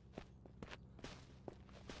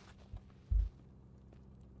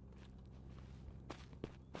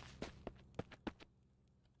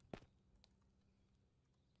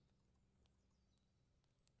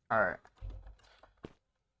 Alright.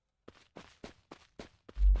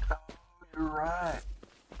 Oh, you're right.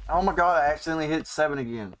 Oh my god, I accidentally hit 7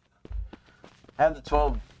 again. I have the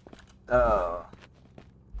 12 I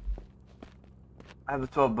have the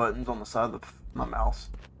 12 buttons on the side of my mouse.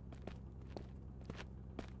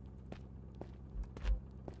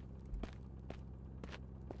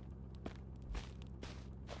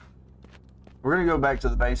 We're gonna go back to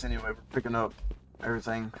the base anyway. We're picking up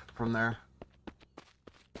everything from there.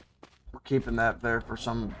 We're keeping that there for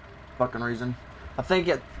some fucking reason. I think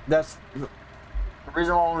that's the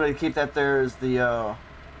reason why I wanted to keep that there is the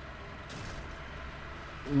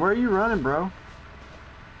where are you running, bro?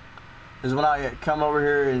 Is when I come over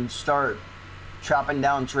here and start chopping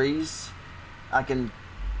down trees, I can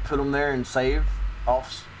put them there and save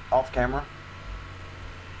off camera.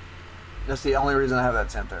 That's the only reason I have that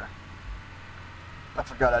tent there. I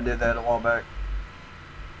forgot I did that a while back.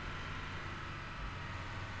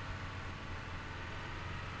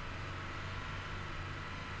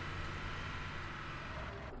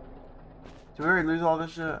 Did we already lose all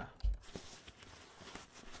this shit?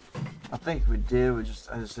 I think we did. I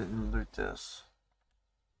just didn't loot this.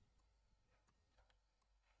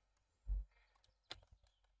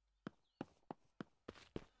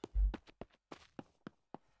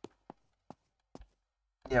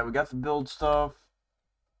 Yeah, we got the build stuff.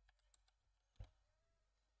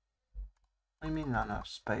 What do you mean not enough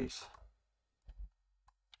space?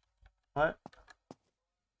 What?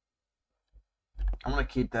 I'm gonna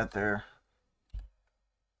keep that there.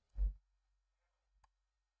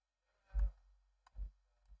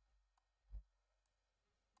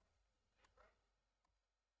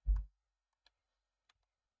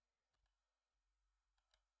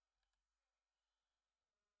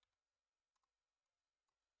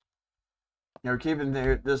 We're keeping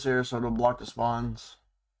this here so it'll block the spawns.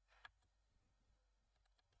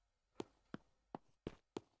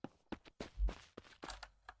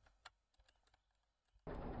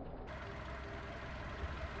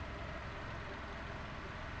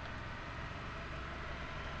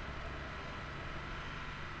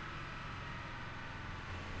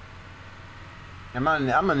 I'm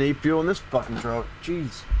gonna need fuel in this fucking truck.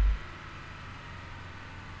 Jeez.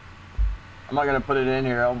 I'm not gonna put it in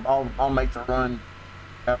here. I'll make the run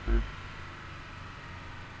after.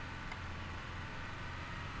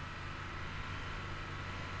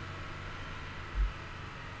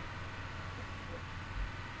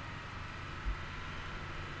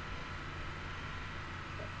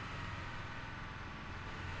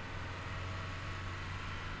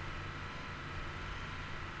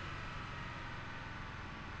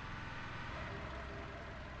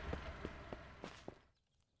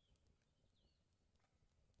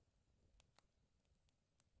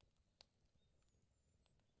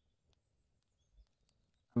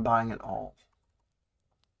 I'm buying it all.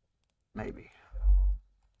 Maybe.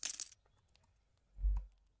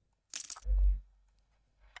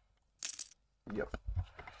 Yep.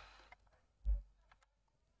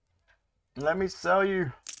 Let me sell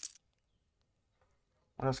you.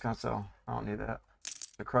 What else can I sell? I don't need that.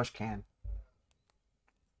 The crush can.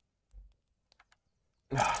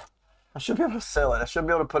 I should be able to sell it. I should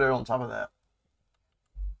be able to put it on top of that.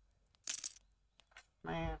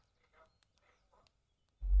 Man.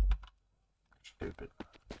 Stupid.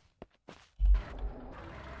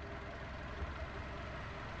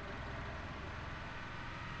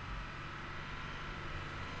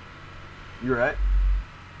 You're right.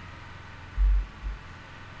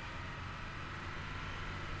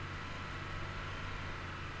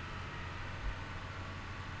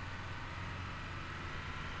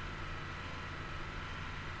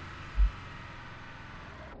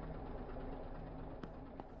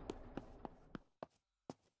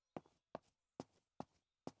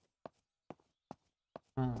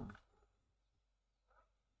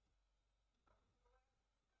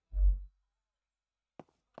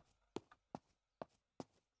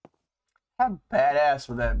 How badass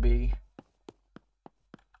would that be?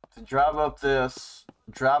 To drive up this,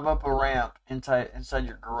 drive up a ramp inside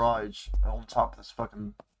your garage on top of this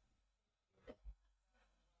fucking.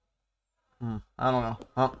 I don't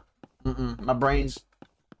know. My brain's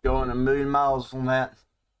going a million miles on that.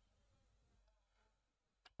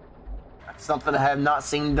 That's something I have not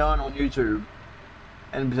seen done on YouTube.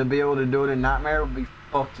 And to be able to do it in Nightmare would be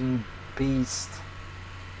fucking beast.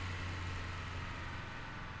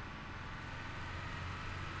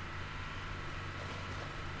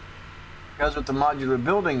 Because with the modular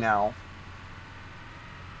building now,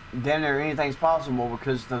 damn near anything's possible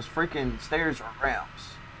because those freaking stairs are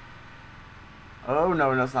ramps. Oh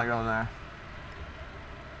no, that's not going there.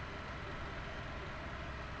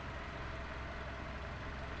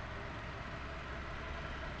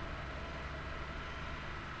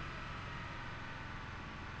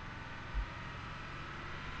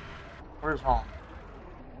 Where's home?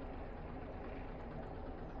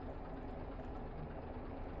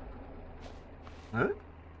 Huh?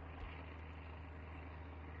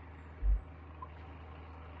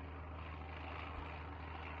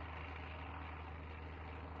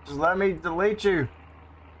 Just let me delete you.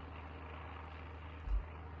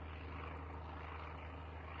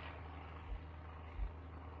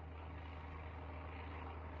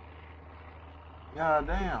 God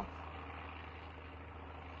damn.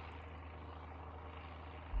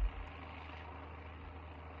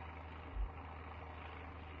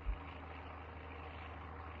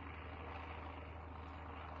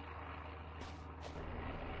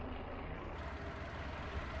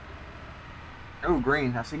 Oh,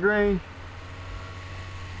 green. I see green.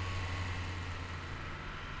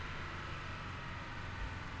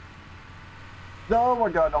 Oh my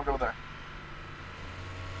god, don't go there.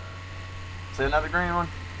 See another green one?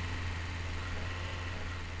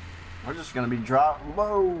 We're just gonna be dropping.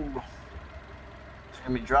 Whoa! It's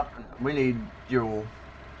gonna be dropping. We need fuel.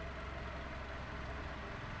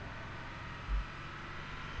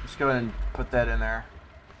 Let's go ahead and put that in there.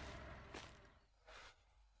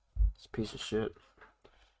 This piece of shit.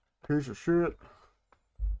 Piece of shit.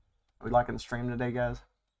 Are we liking the stream today, guys?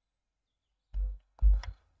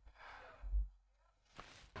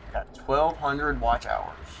 Got 1,200 watch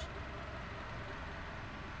hours.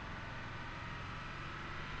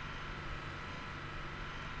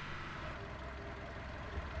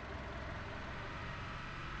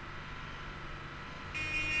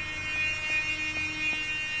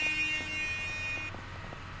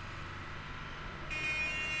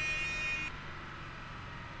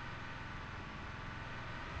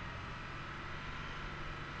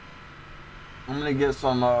 I'm gonna get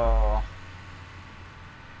some let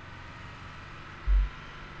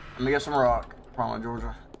me get some rock. Promo,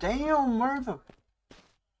 Georgia. Damn, where the...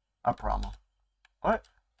 I promo. What?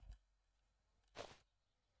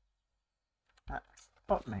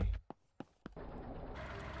 Fuck me.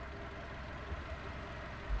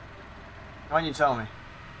 Why didn't you tell me?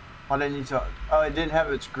 Why didn't you tell... Oh, it didn't have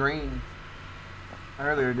its green.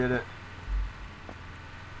 Earlier, did it?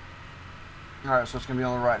 Alright, so it's gonna be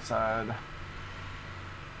on the right side.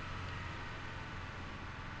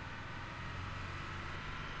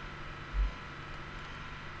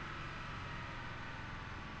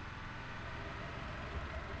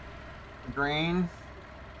 Green.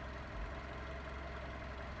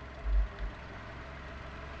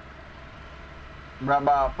 Right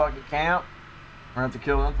by a fucking camp. We're gonna have to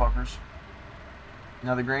kill them fuckers.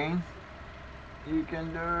 Another green. You can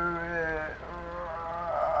do it.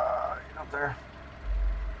 Get up there.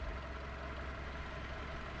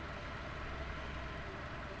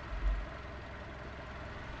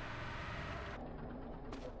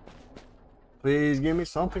 Please give me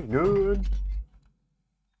something good.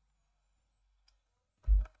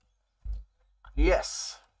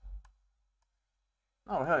 Yes.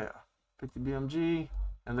 Oh, hell yeah. 50 BMG.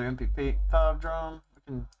 Another MP5 drum. We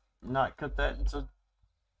can not cut that into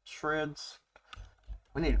shreds.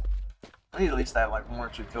 We need at least have like 1 or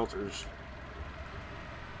 2 filters.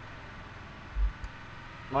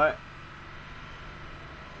 What?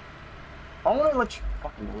 I want to let you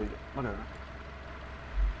fucking delete it. Whatever.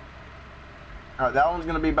 Alright, that one's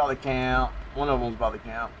gonna be by the camp. One of them's by the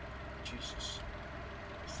camp. Jesus.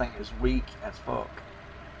 This thing is weak as fuck.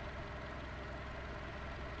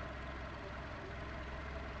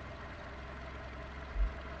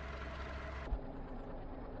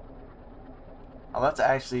 Oh, that's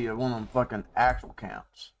actually one of them fucking actual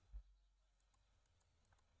camps.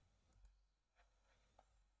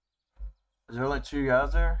 Is there only 2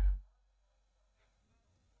 guys there?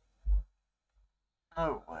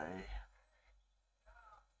 No way.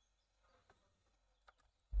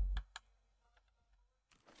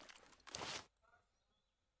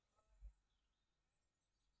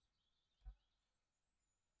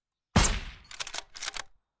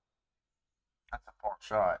 That's a poor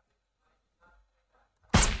shot.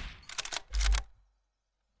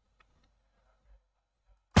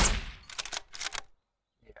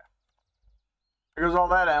 Yeah. Here goes all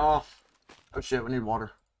that ammo. Oh shit, we need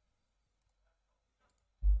water.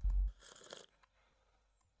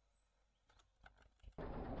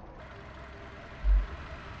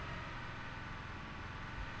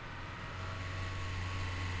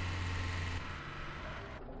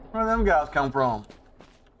 Where them guys come from?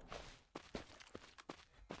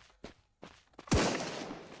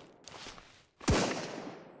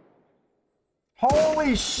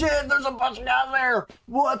 Holy shit, there's a bunch of guys there!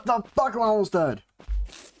 What the fuck, am I almost dead?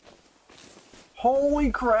 Holy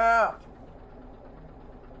crap!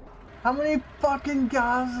 How many fucking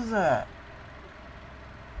guys is that?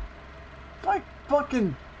 Like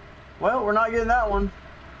fucking... Well, we're not getting that one.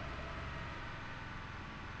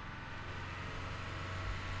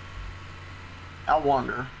 I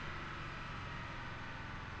wonder.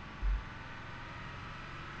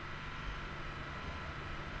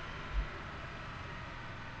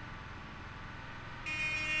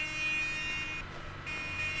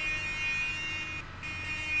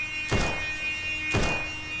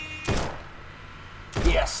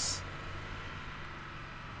 Yes!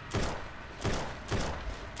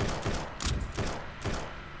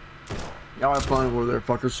 Y'all have fun over there,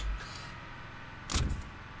 fuckers.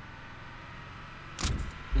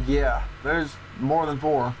 Yeah, there's more than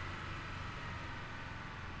 4.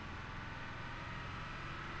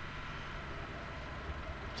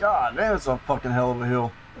 God damn, it's a fucking hell of a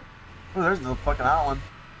hill. Oh, there's the fucking island.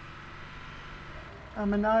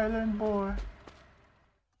 I'm an island boy.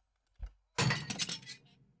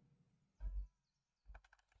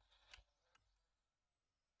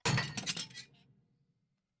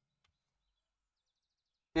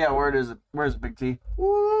 Yeah, where is it? Where's Big T?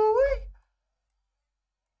 Woo-wee.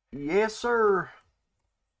 Yes, sir.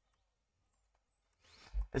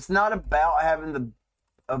 It's not about having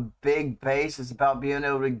a big base. It's about being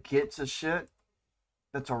able to get to shit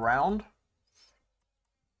that's around.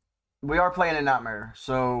 We are playing a Nightmare,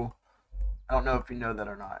 so I don't know if you know that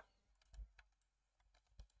or not.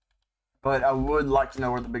 But I would like to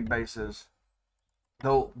know where the big base is.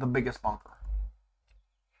 Though the biggest bunker.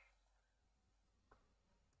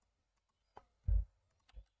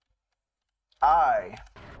 I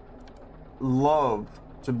love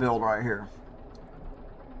to build right here.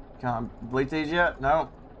 Can I delete these yet? No.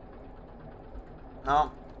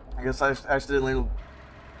 No. I guess I accidentally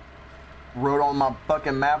wrote on my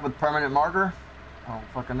fucking map with permanent marker. I don't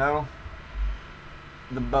fucking know.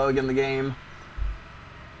 The bug in the game.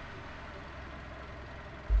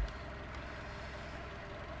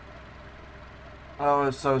 Oh,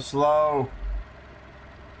 it's so slow.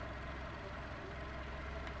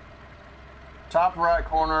 Top right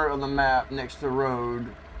corner of the map next to the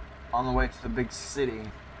road on the way to the big city.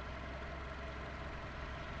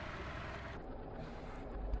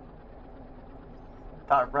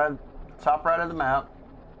 Top right of the map.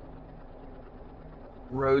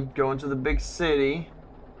 Road going to the big city.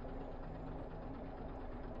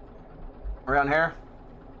 Around here.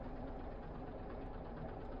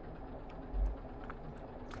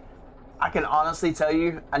 I can honestly tell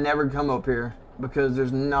you, I never come up here because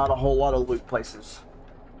there's not a whole lot of loot places.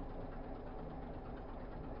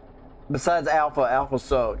 Besides Alpha, Alpha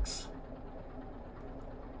sucks.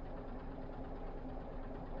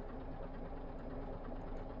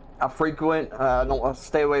 I frequent, I don't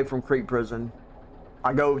stay away from Creek Prison.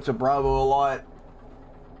 I go to Bravo a lot.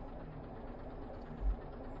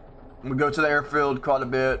 We go to the airfield quite a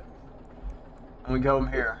bit. And we go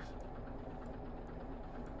here.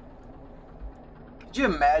 Could you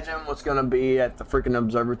imagine what's gonna be at the freaking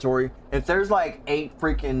observatory? If there's like 8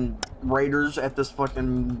 freaking raiders at this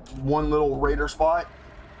fucking one little raider spot.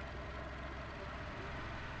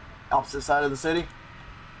 Opposite side of the city.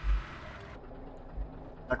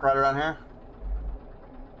 Like right around here.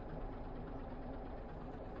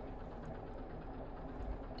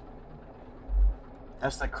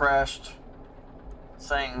 That's the crashed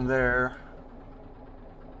thing there.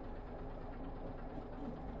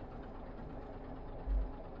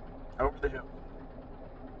 Over the hill.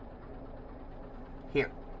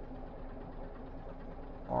 Here.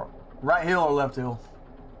 Or right hill or left hill.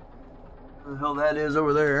 Where the hell that is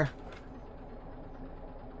over there.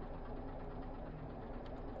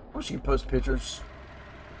 I wish you could post pictures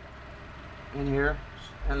in here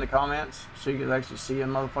in the comments so you could actually see a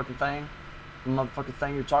motherfucking thing. The motherfucking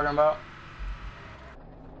thing you're talking about.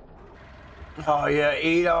 Oh yeah,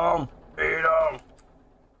 eat 'em! Eat 'em!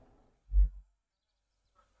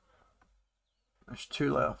 There's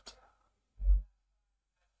 2 left.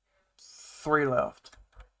 3 left.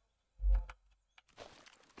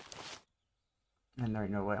 And there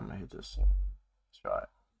ain't no way I'm gonna hit this. Let's try it.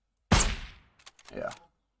 Yeah.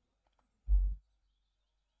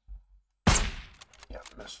 Yeah,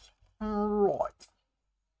 missed. Right.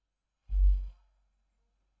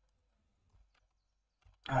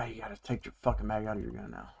 Ah, you gotta take your fucking mag out of your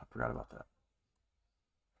gun now. I forgot about that.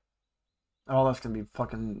 Oh, that's gonna be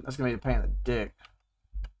fucking. That's gonna be a pain in the dick.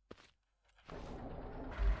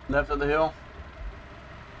 Left of the hill.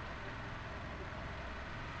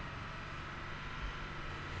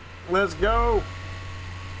 Let's go.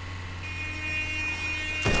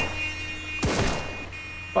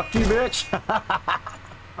 Fuck you, bitch.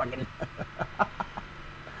 Fucking.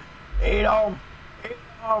 Eat 'em. Eat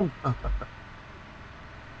 'em.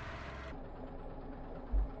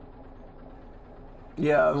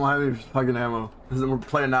 Yeah, I don't have any fucking ammo. We're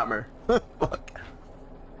playing Nightmare. Fuck.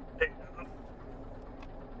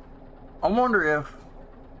 I wonder if...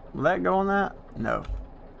 Will that go on that? No.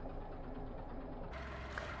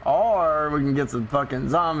 Or we can get some fucking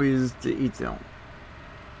zombies to eat them.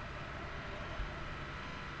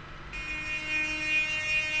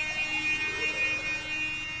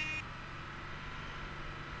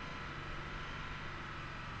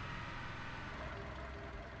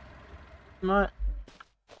 What?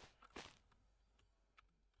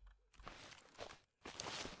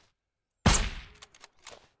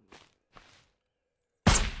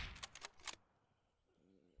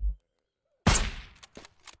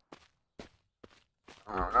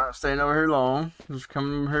 I'm not staying over here long. Just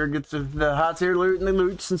come over here, get the high tier loot and the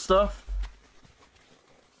loots and stuff.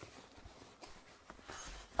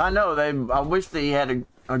 I know I wish they had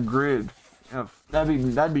a grid. Yeah,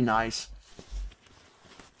 that'd be nice.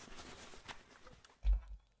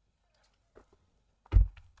 I'm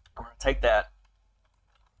gonna take that.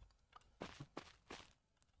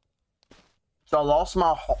 So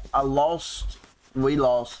we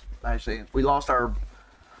lost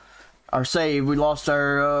our save. We lost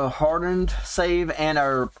our hardened save and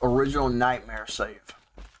our original nightmare save.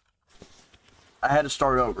 I had to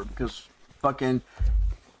start over because fucking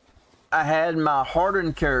I had my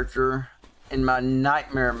hardened character in my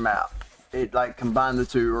nightmare map. It like combined the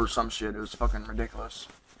two or some shit. It was fucking ridiculous.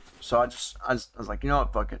 So I was like, you know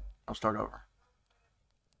what, fuck it. I'll start over.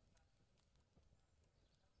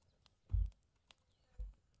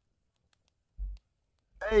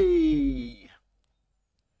 Hey.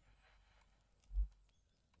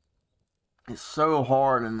 It's so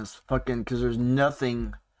hard in this fucking, because there's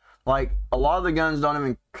nothing, like a lot of the guns don't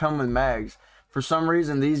even come with mags. For some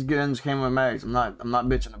reason, these guns came with mags. I'm not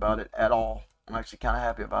bitching about it at all. I'm actually kind of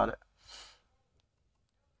happy about it.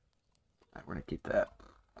 Right, we're gonna keep that.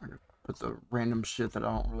 We're gonna put the random shit that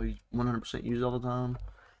I don't really 100% use all the time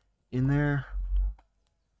in there.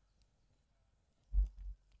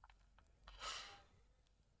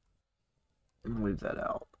 I'm gonna leave that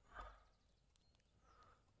out.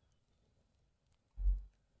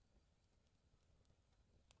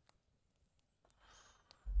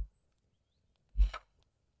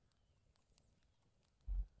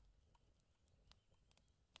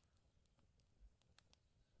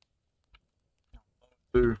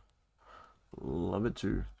 Too. Love it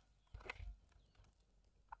too.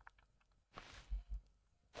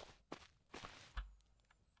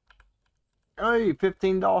 Hey,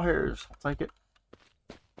 $15 hairs. I'll take it.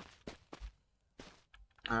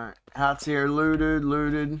 Alright. Hats here. Looted,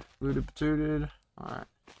 patooted. Alright.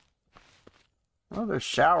 Oh, there's a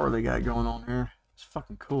shower they got going on here. It's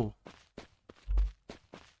fucking cool.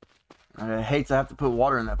 I hate to have to put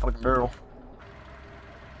water in that fucking barrel.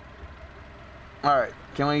 Alright.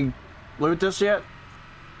 Can we loot this yet?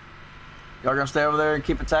 Y'all gonna stay over there and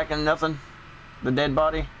keep attacking nothing? The dead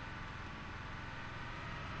body?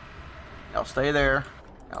 Y'all stay there.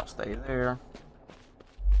 Y'all stay there.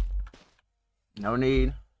 No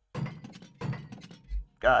need.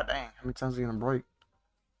 God dang, how many times are you gonna break?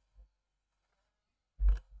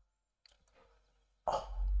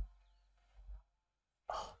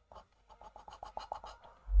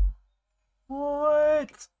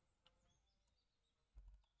 What?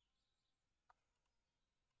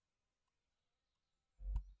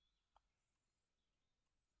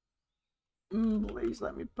 Please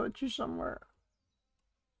let me put you somewhere.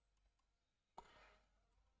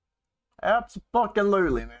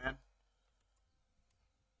 Absolutely, man.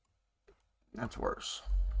 That's worse.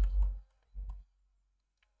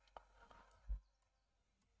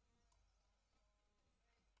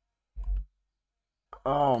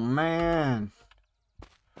 Oh, man.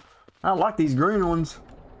 I don't like these green ones.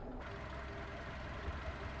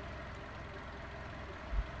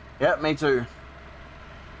 Yep, me too.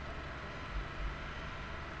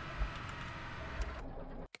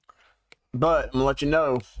 But I'm gonna let you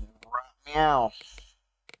know, right meow.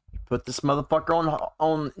 Put this motherfucker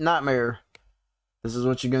on Nightmare. This is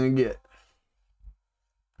what you're gonna get.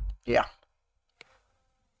 Yeah.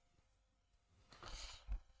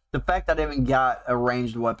 The fact that I even got a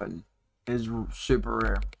ranged weapon is super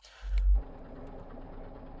rare.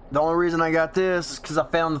 The only reason I got this is because I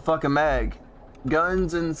found the fucking mag.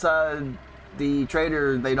 Guns inside the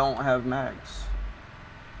trader, they don't have mags.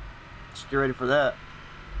 Just get ready for that.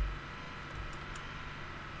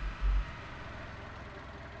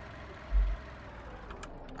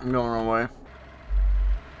 I'm going the wrong way.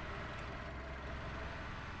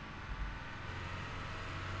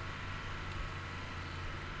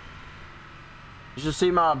 You should see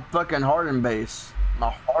my fucking hardened base. My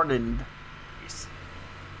hardened base.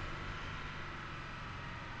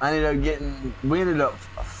 We ended up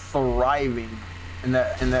thriving in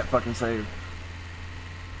that fucking save.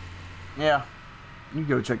 Yeah. You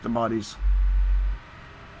go check the bodies.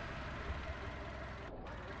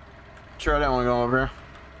 Sure, I didn't want to go over here.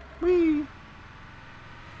 Whee!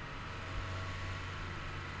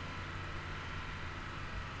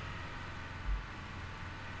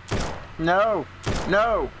 No!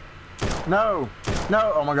 No! No!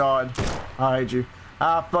 No! Oh my god. I hate you.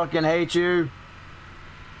 I fucking hate you.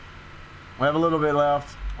 We have a little bit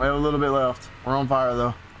left. We're on fire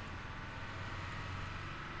though.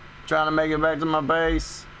 Trying to make it back to my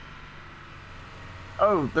base.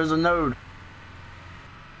 Oh, there's a node.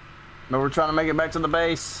 But we're trying to make it back to the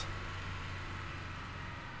base.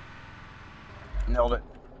 Nailed it.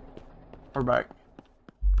 We're back.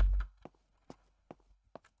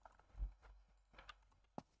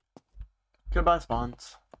 Goodbye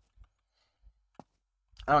spawns.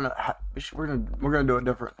 I don't know. We're gonna do it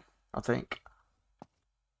different. I think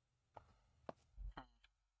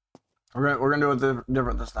we're gonna do it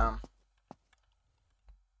different this time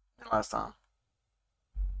than last time.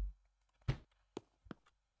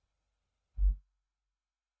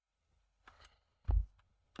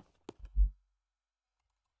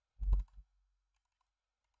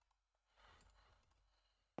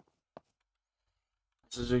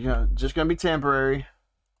 This is just gonna be temporary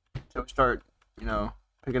until we start, you know,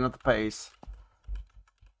 picking up the pace.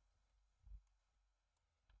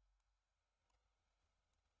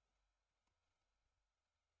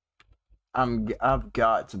 I've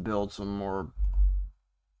got to build some more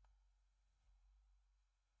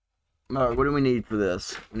Alright, what do we need for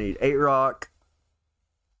this? We need 8 rock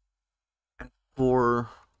and 4.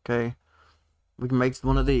 Okay. We can make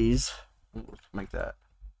one of these. Let's make that.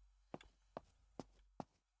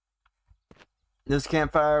 This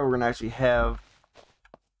campfire, we're gonna actually have.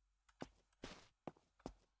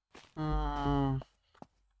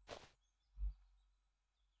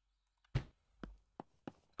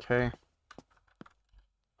 Okay.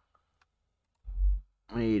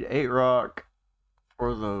 We need 8 rock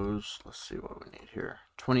for those. Let's see what we need here.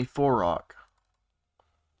 24 rock.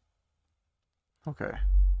 Okay.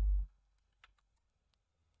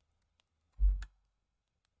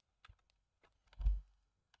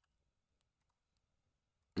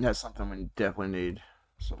 That's something we definitely need.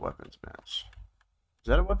 It's a weapons bench. Is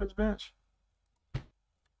that a weapons bench? It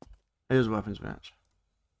is a weapons bench.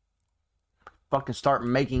 Fucking start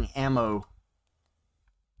making ammo.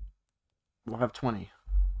 We'll have 20.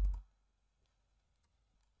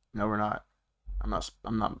 No, we're not. I'm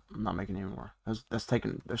not making any more. That's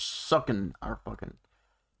taking. They're sucking our fucking.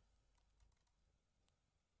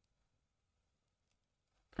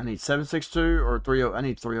 I need 762 or 30. I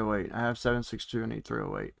need 308. I have 762. I need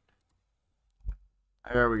 308.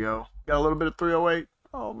 There we go. Got a little bit of 308.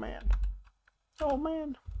 Oh man. Oh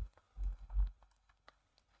man.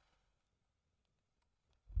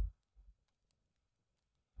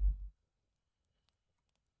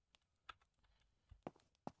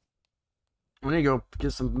 We need to go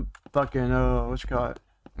get some fucking what you call it?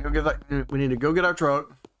 Go get that. We need to go get our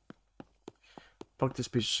truck. Fuck this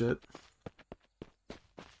piece of shit.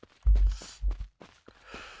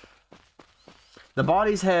 The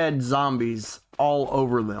bodies had zombies all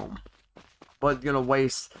over them, but gonna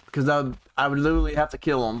waste because I would literally have to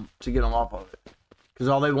kill them to get them off of it. Because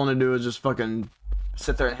all they want to do is just fucking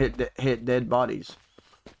sit there and hit dead bodies.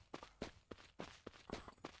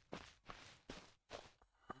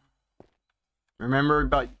 Remember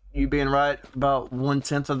about you being right about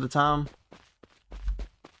 1/10 of the time?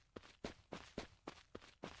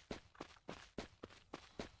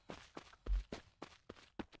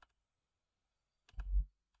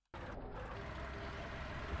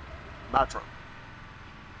 My truck.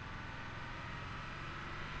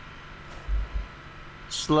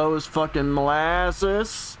 Slow as fucking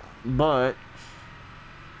molasses, but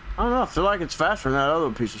I don't know. I feel like it's faster than that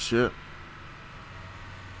other piece of shit.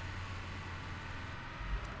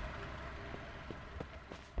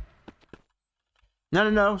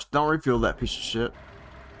 No. Don't refuel that piece of shit.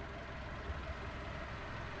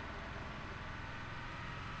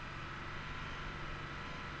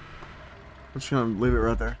 I'm just gonna leave it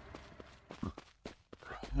right there.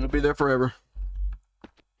 It'll be there forever.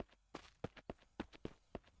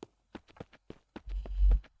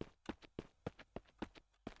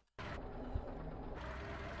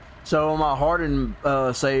 So on my hardened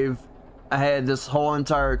save, I had this whole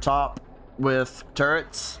entire top with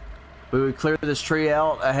turrets. We would clear this tree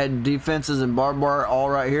out. I had defenses and barbed wire all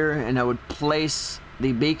right here, and I would place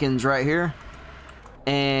the beacons right here.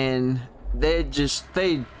 And I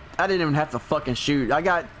didn't even have to fucking shoot. I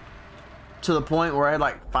got to the point where I had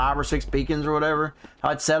like 5 or 6 beacons or whatever.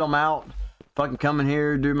 I'd set them out, fucking come in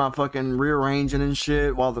here, do my fucking rearranging and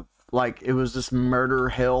shit while it was just murder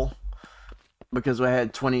hell. Because we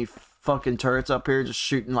had 20 fucking turrets up here just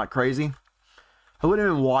shooting like crazy. I wouldn't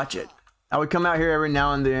even watch it. I would come out here every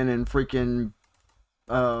now and then and freaking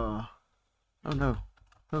oh no.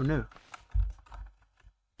 We're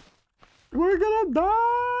gonna die.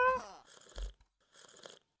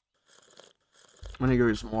 I need to go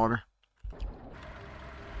get some water.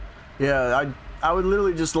 Yeah, I would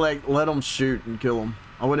literally just like let them shoot and kill them.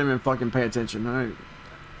 I wouldn't even fucking pay attention. I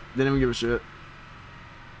didn't even give a shit.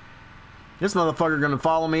 This motherfucker gonna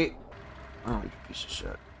follow me. Oh, you piece of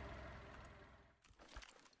shit.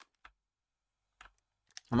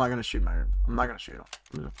 I'm not gonna shoot I'm not gonna shoot him.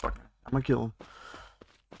 I'm gonna kill him.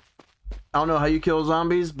 I don't know how you kill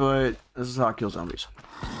zombies, but this is how I kill zombies.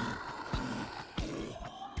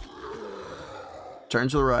 Turn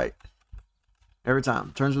to the right. Every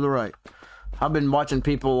time. Turn to the right. I've been watching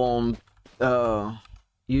people on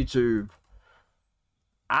YouTube.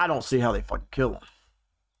 I don't see how they fucking kill them.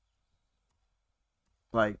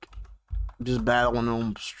 Like, just battling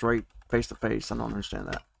them straight face to face. I don't understand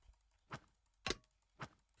that.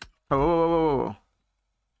 Whoa.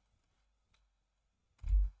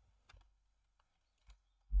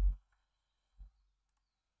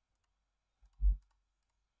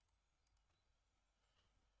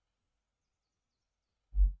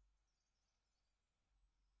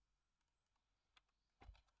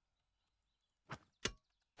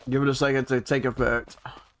 Give it a second to take effect.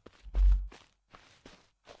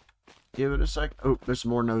 give it a sec. Oh, there's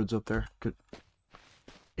some more nodes up there. Good.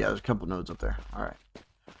 Yeah, there's a couple nodes up there. Alright.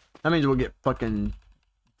 That means we'll get fucking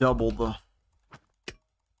double the...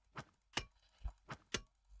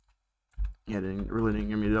 Yeah, really didn't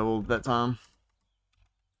give me double that time.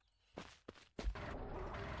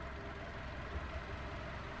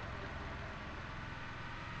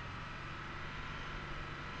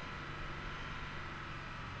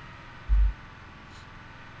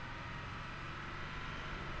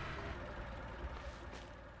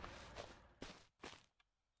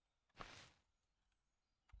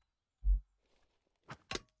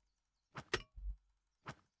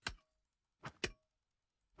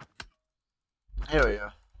 Hell yeah.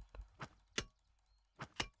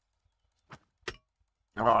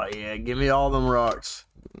 Oh yeah, give me all them rocks.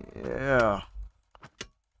 Yeah.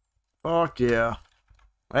 Fuck yeah.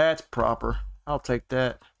 That's proper. I'll take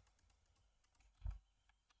that.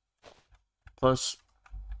 Plus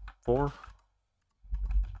 4.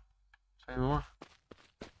 Say more.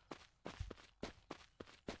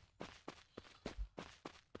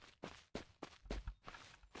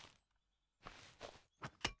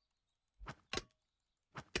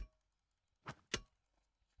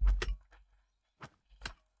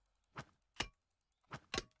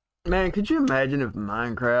 Man, could you imagine if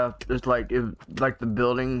Minecraft, just like if like the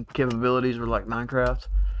building capabilities were like Minecraft?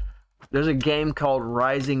 There's a game called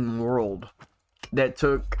Rising World that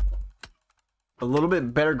took a little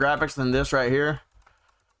bit better graphics than this right here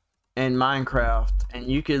in Minecraft, and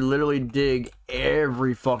you could literally dig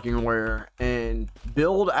every fucking where and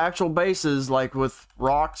build actual bases like with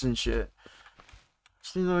rocks and shit.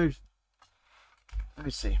 See, let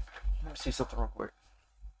me see. Let me see something real quick.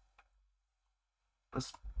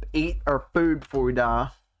 Let's eat our food before we die.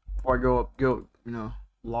 Before I go, you know,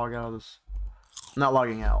 log out of this. I'm not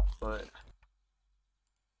logging out, but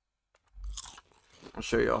I'll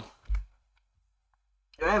show y'all.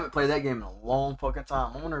 I haven't played that game in a long fucking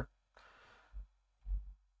time. I wonder.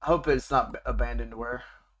 I hope it's not abandoned where.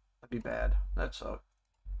 That'd be bad. That'd suck.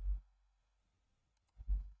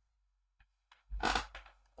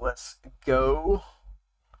 Let's go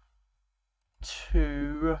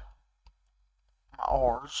to my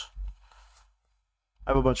R's.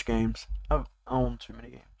 I have a bunch of games. I own too many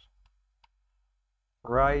games.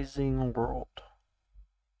 Rising World.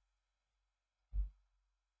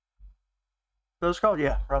 What's it called?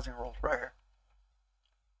 Yeah, Rising World, right here.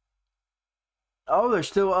 Oh, they're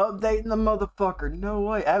still updating the motherfucker. No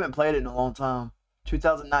way. I haven't played it in a long time.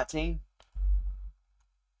 2019?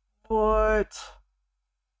 What?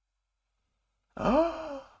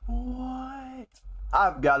 Oh, what?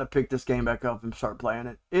 I've got to pick this game back up and start playing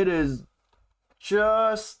it. It is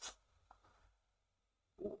just...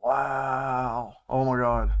 Wow. Oh my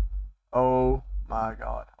god. Oh my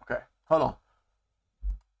god. Okay, hold on.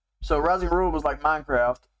 So Rising World was like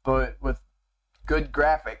Minecraft, but with good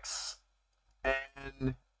graphics.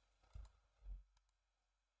 And...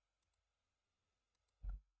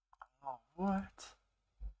 Oh, what?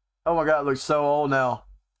 Oh my god, it looks so old now.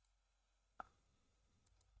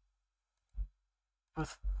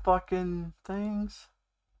 With fucking things.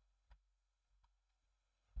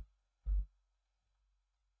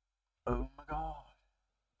 Oh my god.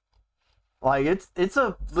 Like it's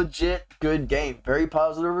a legit good game. Very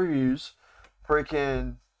positive reviews.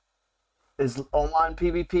 Freaking is online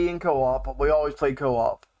PvP and co-op. We always play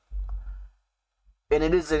co-op. And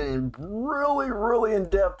it is a really, really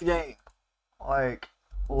in-depth game. Like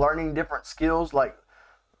learning different skills. Like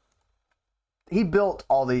he built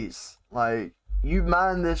all these. Like you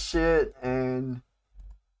mine this shit and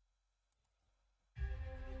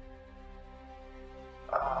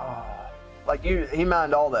like he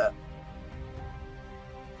mined all that.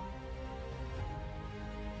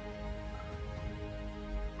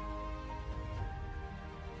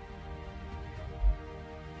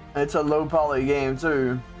 It's a low poly game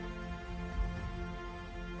too.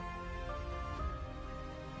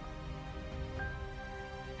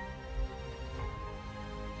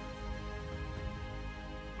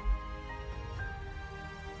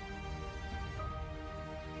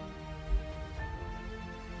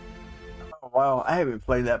 Oh, wow, I haven't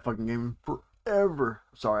played that fucking game forever.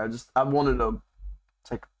 Sorry, I wanted to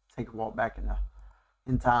take a walk back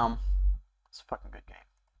in time. It's a fucking good game.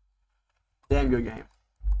 Damn good game.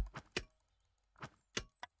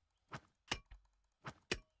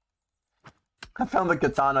 I found the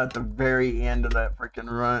katana at the very end of that freaking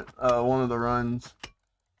run. One of the runs.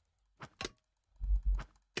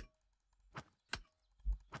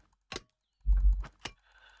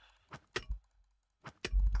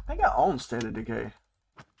 I think I own State of Decay.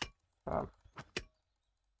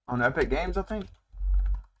 On Epic Games, I think.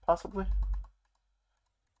 possibly.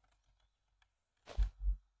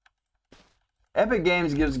 Epic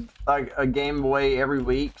Games gives like a game away every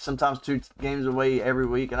week, sometimes 2 games away every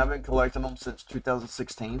week, and I've been collecting them since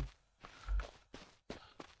 2016.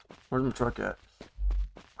 Where's my truck at?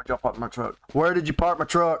 Where'd y'all park my truck? Where did you park my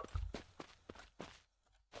truck?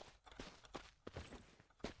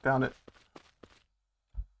 Found it.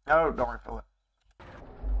 Oh, don't refill it.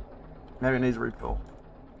 Maybe it needs a refill.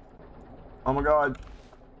 Oh my god.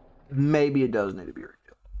 Maybe it does need to be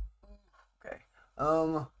refilled. Okay.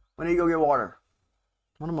 We need to go get water.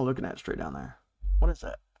 What am I looking at straight down there? What is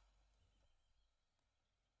that?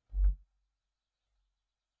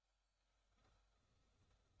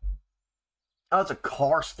 Oh, it's a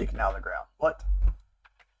car sticking out of the ground. What? Is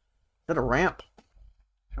that a ramp?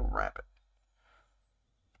 She'll ramp it.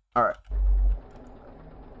 Alright.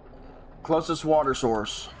 Closest water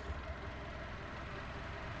source.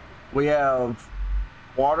 We have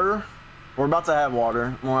water. We're about to have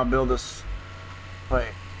water. I'm gonna build this. Wait.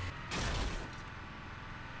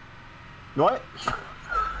 What?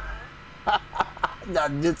 I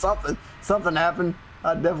did something. Something happened.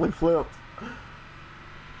 I definitely flipped.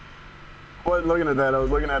 I wasn't looking at that. I was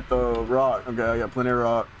looking at the rock. Okay, I got plenty of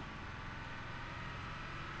rock.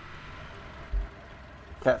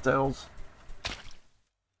 Cattails.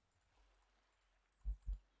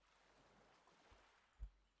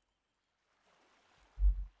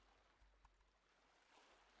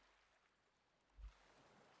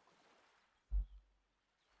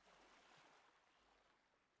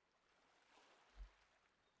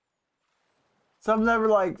 So I've never,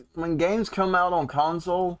 like, when games come out on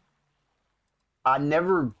console, I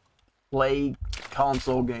never play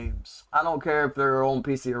console games. I don't care if they're on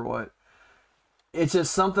PC or what. It's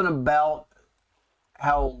just something about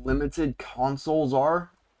how limited consoles are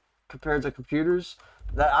compared to computers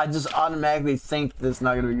that I just automatically think that it's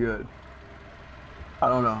not going to be good. I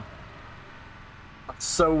don't know. It's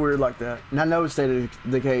so weird like that. And I know State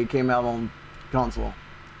of Decay came out on console.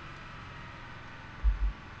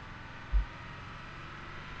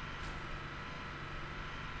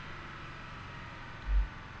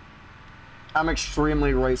 I'm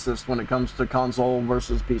extremely racist when it comes to console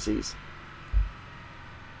versus PCs.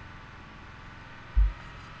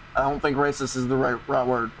 I don't think racist is the right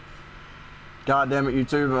word. God damn it,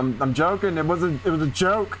 YouTube! I'm joking. It was a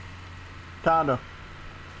joke, kinda.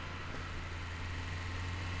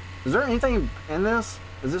 Is there anything in this?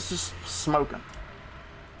 Is this just smoking?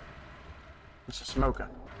 It's just smoking.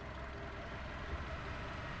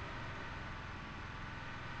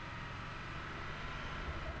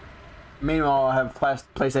 Meanwhile, I have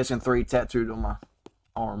PlayStation 3 tattooed on my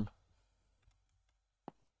arm.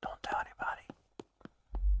 Don't tell anybody.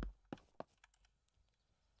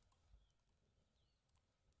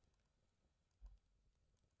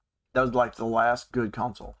 That was like the last good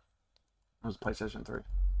console. It was PlayStation 3.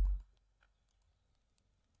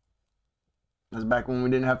 That's back when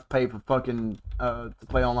we didn't have to pay for fucking to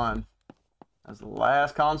play online. That's the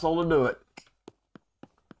last console to do it.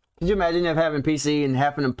 Could you imagine if having PC and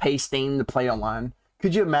having to pay Steam to play online?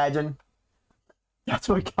 Could you imagine? That's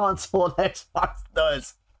what console and Xbox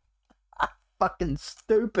does. Fucking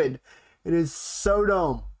stupid. It is so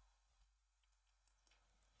dumb.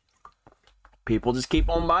 People just keep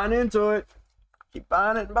on buying into it. Keep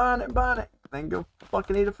buying it and buying it and buying it. Then go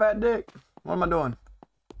fucking eat a fat dick. What am I doing?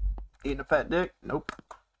 Eating a fat dick? Nope.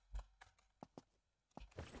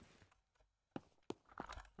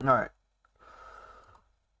 Alright.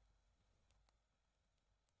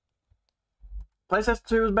 PlayStation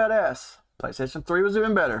 2 was badass. PlayStation 3 was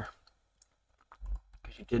even better.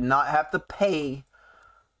 Because you did not have to pay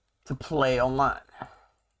to play online.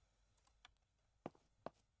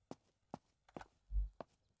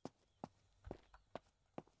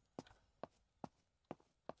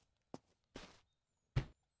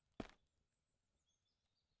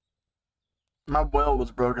 My well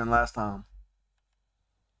was broken last time.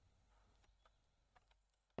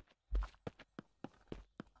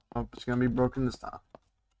 Hope it's gonna be broken this time.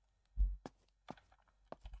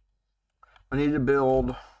 We need to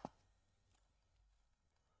build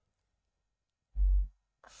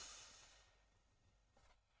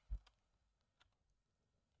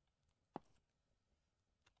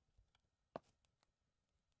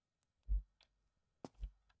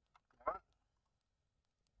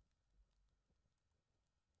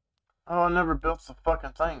Oh, I never built the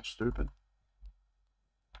fucking thing, stupid.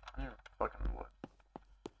 I need fucking wood.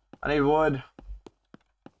 I need wood.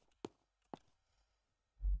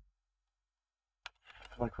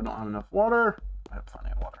 I feel like we don't have enough water. I have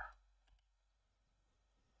plenty of water.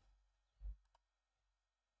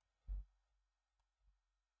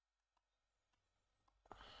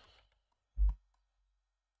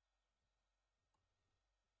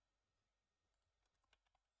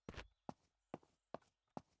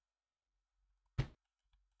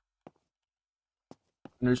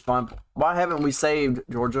 New spawn. Why haven't we saved,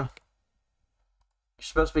 Georgia? You're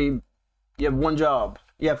supposed to be... You have one job.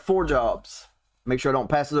 You have 4 jobs. Make sure I don't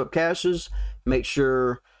pass up caches. Make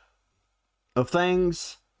sure of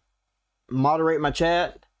things. Moderate my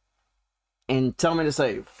chat. And tell me to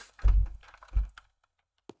save.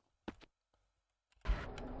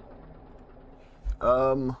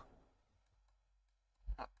 Four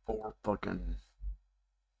fucking...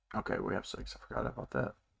 Okay, we have 6. I forgot about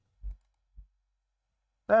that.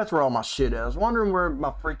 That's where all my shit is. I was wondering where my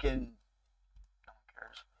freaking... No one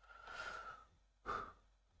cares.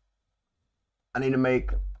 I need to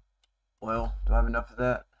make... Well, do I have enough of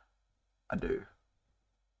that? I do.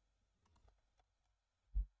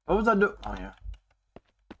 What was I doing? Oh, yeah.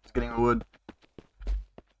 It's getting wood.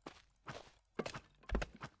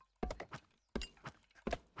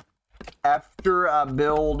 After I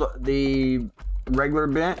build the regular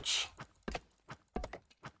bench,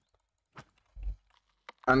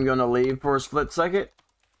 I'm gonna leave for a split second.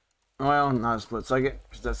 Well, not a split second,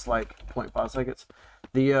 because that's like 0.5 seconds.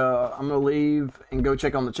 I'm gonna leave and go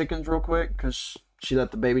check on the chickens real quick, because she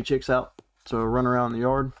let the baby chicks out to run around the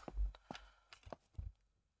yard.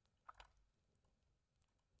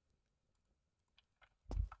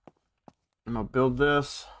 I'm gonna build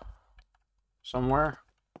this somewhere.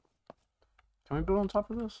 Can we build on top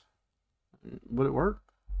of this? Would it work?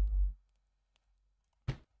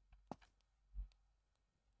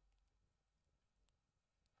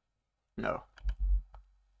 No.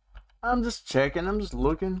 I'm just checking. I'm just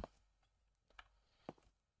looking.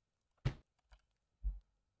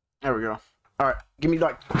 There we go. All right. Give me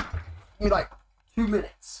like 2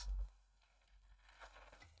 minutes.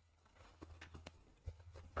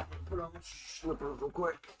 Put on my slippers real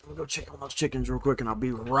quick. I'm gonna go check on those chickens real quick and I'll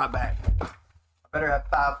be right back. I better have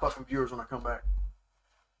 5 fucking viewers when I come back.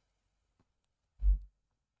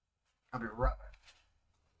 I'll be right back.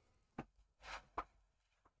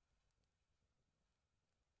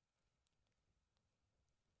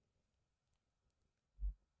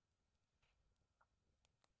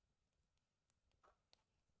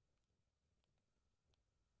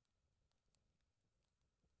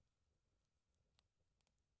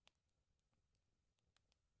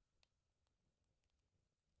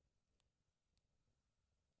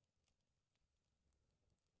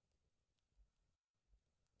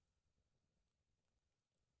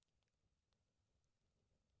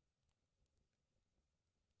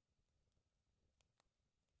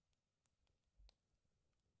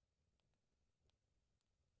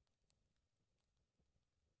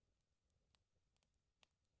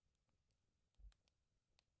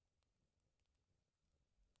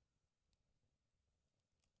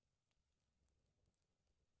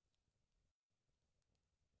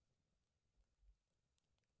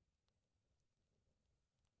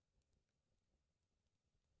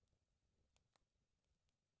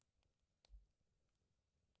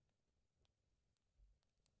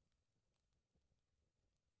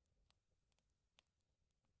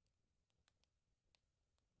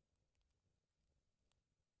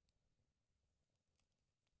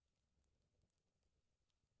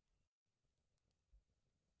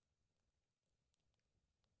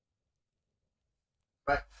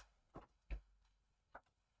 Right.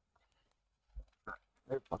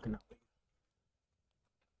 They're fucking up.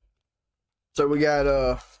 So we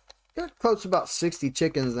got close to about 60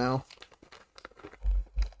 chickens now.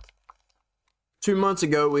 2 months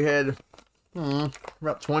ago we had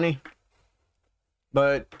about 20.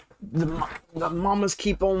 But the mamas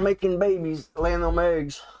keep on making babies, laying them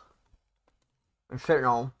eggs. And sitting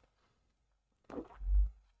on.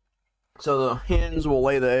 So the hens will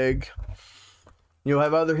lay the egg. You'll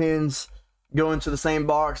have other hens go into the same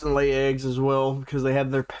box and lay eggs as well because they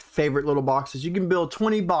have their favorite little boxes. You can build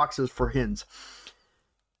 20 boxes for hens.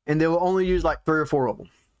 And they will only use like 3 or 4 of them.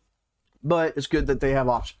 But it's good that they have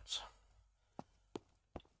options.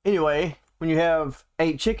 Anyway, when you have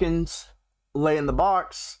 8 chickens lay in the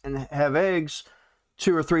box and have eggs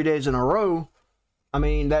 2 or 3 days in a row, I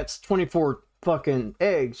mean, that's 24 fucking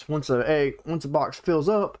eggs. Once a box fills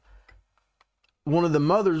up, one of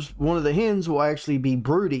the hens will actually be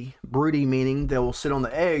broody. Broody meaning they will sit on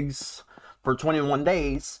the eggs for 21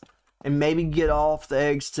 days and maybe get off the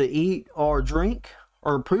eggs to eat or drink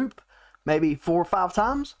or poop maybe 4 or 5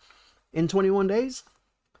 times in 21 days.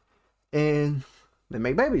 And they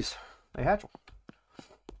make babies. They hatch them.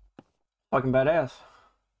 Fucking badass.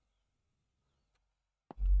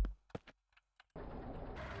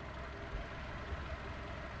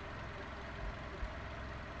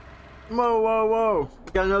 Whoa, whoa, whoa.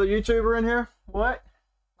 We got another YouTuber in here? What?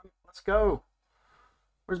 Let's go.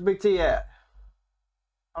 Where's Big T at?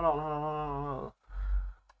 Hold on.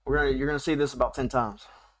 You're gonna see this about 10 times.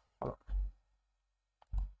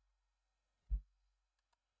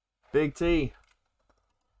 Big T.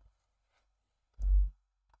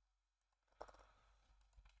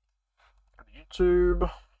 YouTube.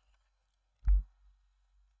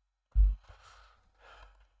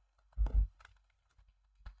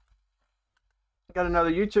 Got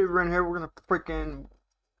another YouTuber in here. We're gonna freaking.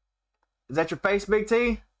 Is that your face, Big T?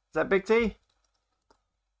 Is that Big T?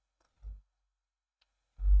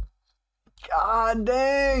 God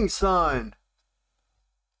dang, son.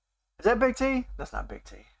 Is that Big T? That's not Big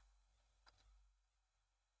T.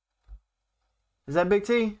 Is that Big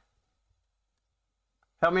T?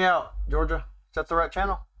 Help me out, Georgia. Is that the right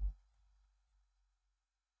channel?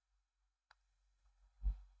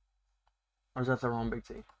 Or is that the wrong Big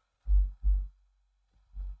T?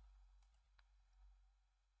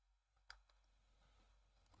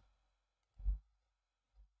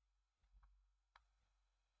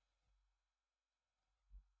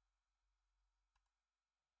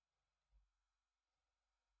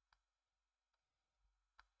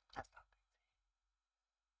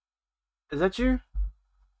 Is that you?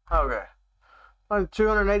 Okay. Like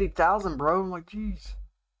 280,000, bro. I'm like, jeez.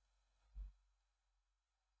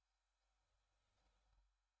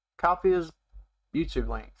 Copy his YouTube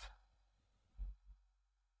links.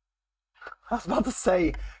 I was about to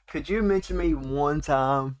say, could you mention me one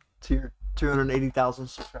time to your 280,000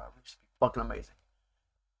 subscribers? Fucking amazing.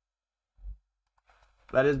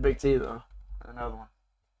 That is Big T though. Another one.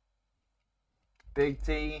 Big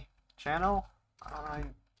T channel? I don't know.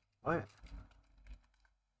 What?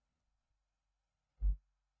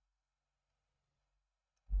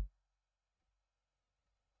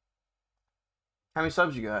 How many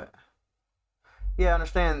subs you got? Yeah, I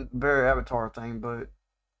understand the very avatar thing, but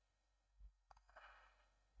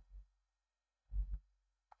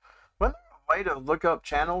wasn't there a way to look up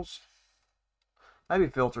channels? Maybe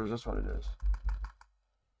filters, that's what it is.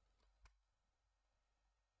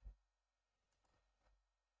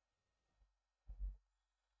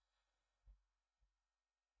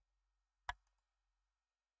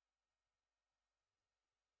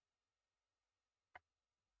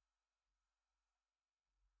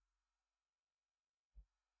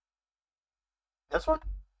 This one?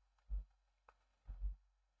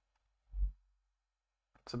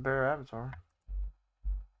 It's a bear avatar.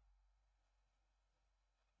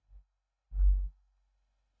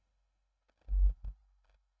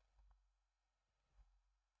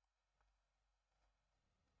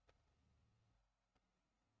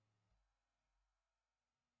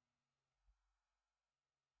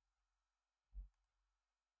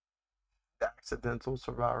 The accidental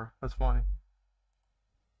survivor. That's funny.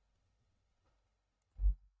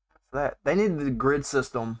 That they needed the grid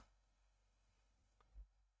system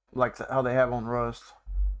like how they have on Rust.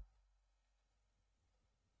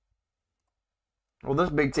 Well, this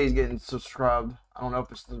Big T's getting subscribed. I don't know if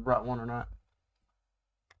it's the right one or not.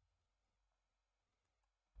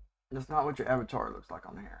 That's not what your avatar looks like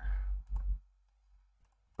on here.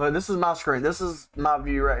 But this is my screen. This is my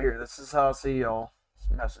view right here. This is how I see y'all's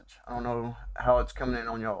message. I don't know how it's coming in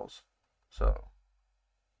on y'all's. So.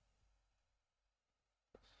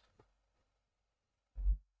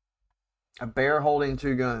 A bear holding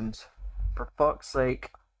two guns. For fuck's sake.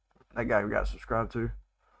 That guy we got subscribed to.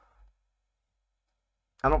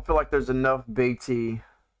 I don't feel like there's enough Big T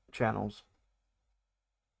channels.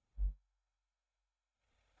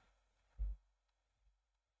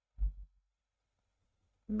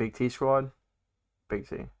 Big T Squad? Big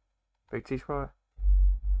T. Big T Squad?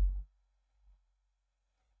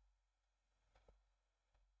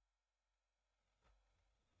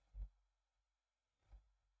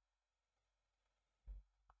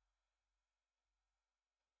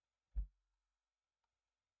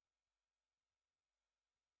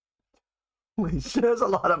 Holy shit, there's a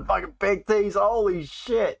lot of fucking Big T's. Holy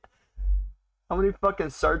shit. How many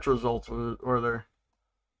fucking search results were there?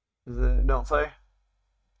 Don't say.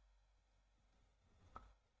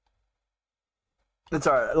 It's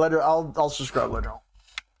alright. Later, I'll subscribe later on.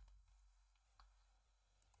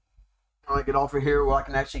 I get off of here where I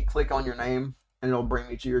can actually click on your name and it'll bring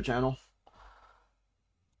me to your channel.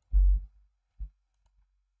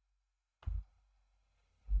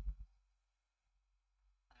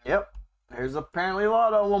 Yep. There's apparently a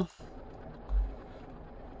lot of them.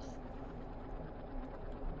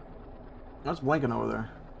 What's blinking over there?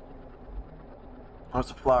 Oh,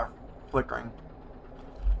 it's a flower flickering.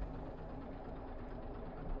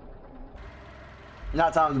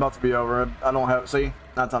 Night time's about to be over. I don't have. See?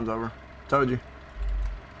 Night time's over. Told you.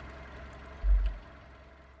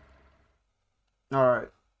 Alright.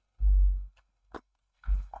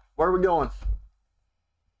 Where are we going?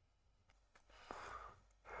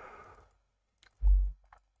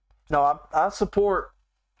 No, I support.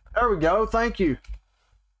 There we go. Thank you.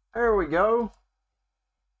 There we go.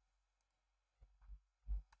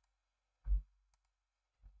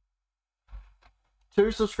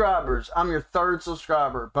 Two subscribers. I'm your third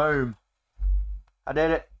subscriber. Boom. I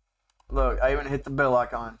did it. Look, I even hit the bell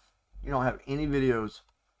icon. You don't have any videos.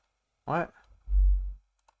 What?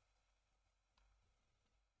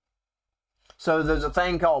 So there's a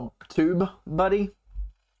thing called Tube Buddy,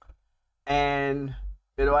 and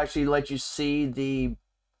it'll actually let you see the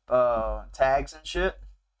tags and shit,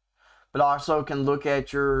 but also can look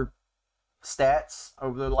at your stats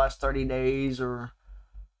over the last 30 days or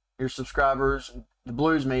your subscribers. The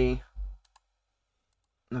blue's me,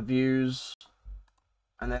 the views,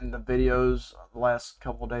 and then the videos the last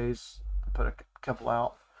couple days. I put a couple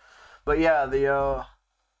out. But yeah, the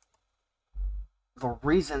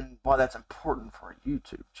reason why that's important for a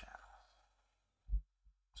YouTube channel.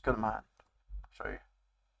 Let's go to mine. Show you.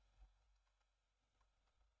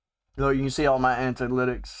 Look, you can see all my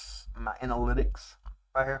analytics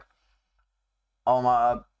right here. All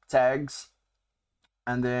my tags.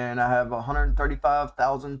 And then I have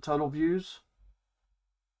 135,000 total views,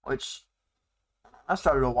 which I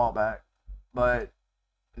started a while back, but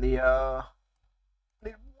need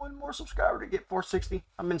one more subscriber to get 460.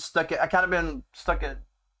 I kind of been stuck at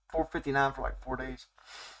 459 for like 4 days,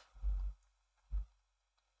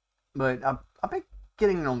 but I've been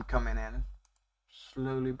getting them coming in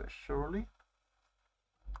slowly but surely.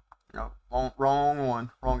 No, wrong one,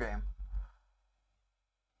 wrong game.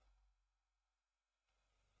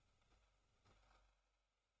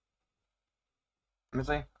 Let me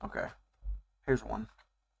see. Okay, here's one.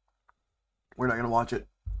 We're not gonna watch it.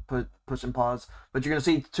 Push and pause, but you're gonna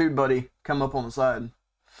see Tube Buddy come up on the side.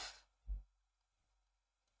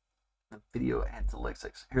 Video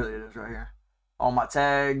analytics. Here it is, right here. All my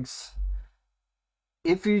tags.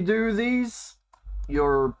 If you do these,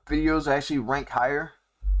 your videos actually rank higher.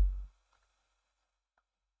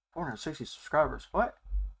 460 subscribers. What?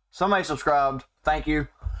 Somebody subscribed. Thank you.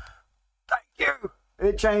 Thank you.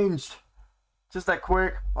 It changed. Just that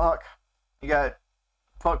quick. Fuck. You got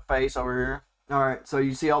fuck face over here. Alright, so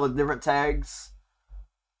you see all the different tags.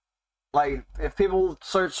 Like, if people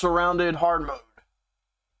search Surrounded hard mode,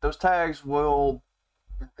 those tags will,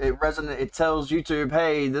 it tells YouTube,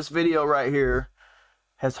 hey, this video right here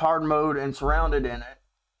has hard mode and Surrounded in it.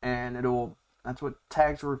 And that's what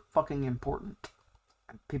tags are fucking important.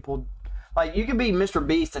 And people, like, you can be Mr.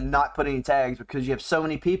 Beast and not put any tags because you have so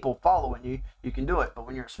many people following you, you can do it. But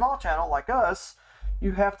when you're a small channel like us,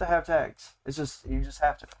 you have to have tags. You just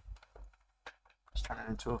have to. Let's turn it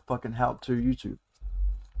into a fucking how-to YouTube.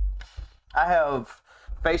 I have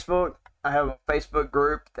Facebook. I have a Facebook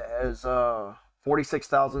group that has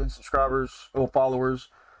 46,000 subscribers or followers.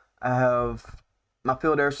 I have my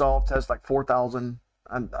Field Airsoft has like 4,000.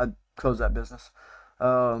 I closed that business.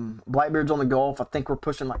 Blackbeard's on the Golf. I think we're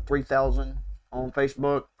pushing like 3,000 on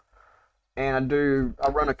Facebook. And I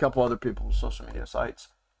run a couple other people's social media sites.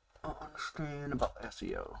 I understand about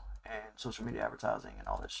SEO and social media advertising and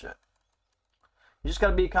all this shit. You just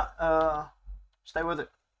gotta be, stay with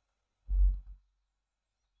it.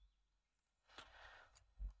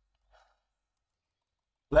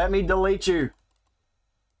 Let me delete you.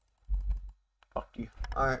 Fuck you.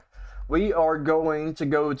 Alright. We are going to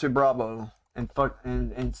go to Bravo and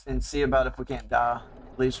see about if we can't die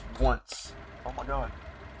at least once. Oh my god.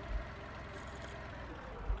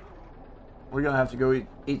 We're gonna have to go eat.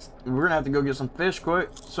 We're gonna have to go get some fish quick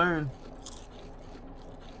soon.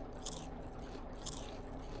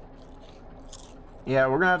 Yeah,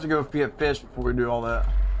 we're gonna have to go get fish before we do all that.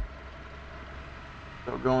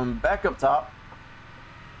 So going back up top.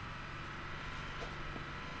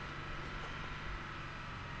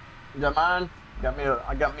 You got mine?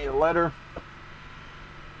 I got me a letter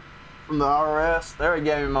from the IRS. They already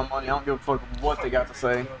gave me my money. I don't give a fuck what they got to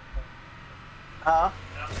say. Huh?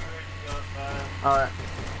 Alright.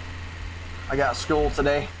 I got school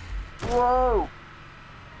today. Whoa!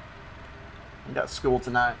 I got school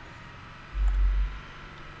tonight.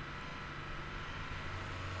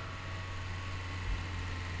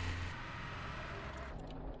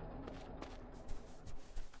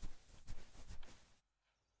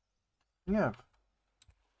 Yeah.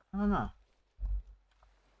 I don't know.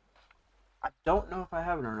 I don't know if I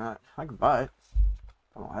have it or not. I can buy it.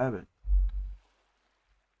 I don't have it.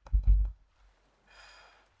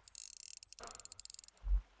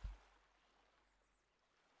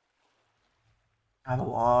 I have a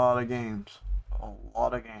lot of games. A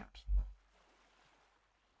lot of games.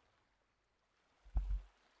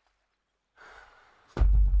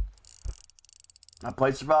 I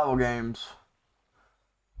play survival games.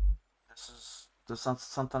 This is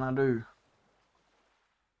something I do.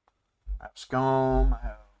 I have Scum. I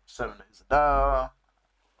have 7 Days to Die.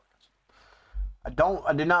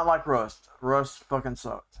 I did not like Rust. Rust fucking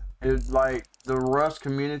sucked. It like the Rust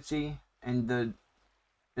community and the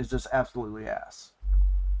is just absolutely ass.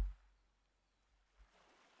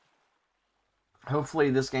 Hopefully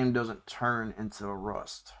this game doesn't turn into a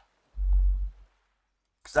Rust.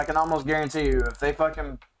 Because I can almost guarantee you, if they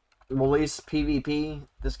fucking release PvP,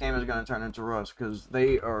 this game is going to turn into Rust. Because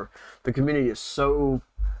the community is so,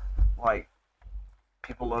 like,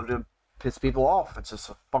 people love to piss people off. It's just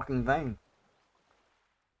a fucking thing.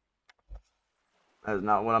 That is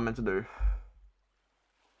not what I meant to do.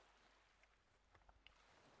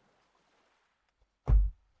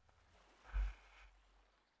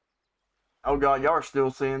 Oh god, y'all are still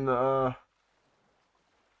seeing the,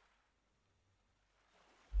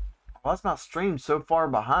 Why is my stream so far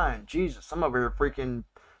behind? Jesus, I'm over here freaking...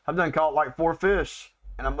 I've done caught like 4 fish.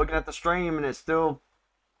 And I'm looking at the stream and it's still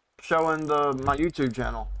showing my YouTube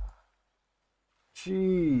channel.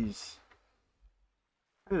 Jeez.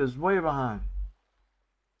 It is way behind.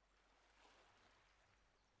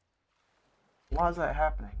 Why is that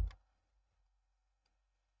happening?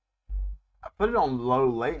 I put it on low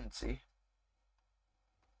latency.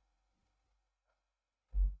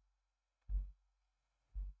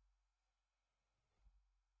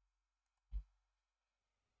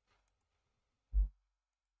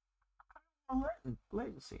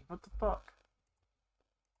 Latency. What the fuck?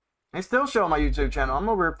 It's still showing my YouTube channel. I'm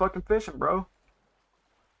over here fucking fishing, bro.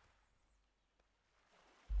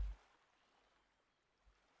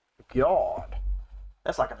 God.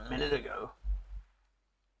 That's like a minute ago.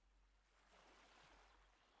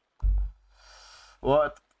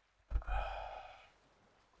 What?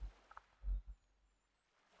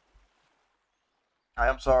 I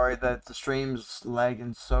am sorry that the stream's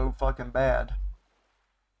lagging so fucking bad.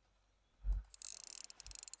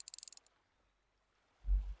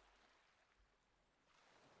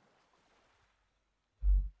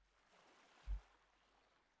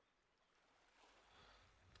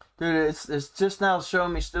 Dude, it's just now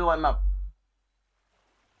showing me still like my...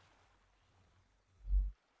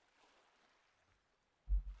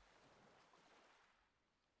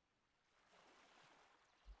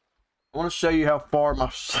 I want to show you how far my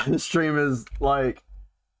stream is, like...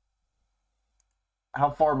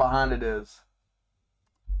 How far behind it is.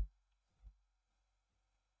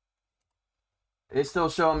 It's still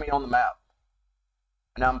showing me on the map.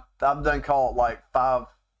 And I've done caught like 5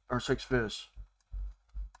 or 6 fish.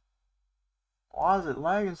 Why is it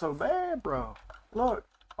lagging so bad, bro? Look,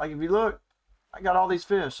 like if you look, I got all these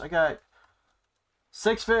fish. I got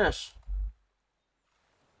 6 fish.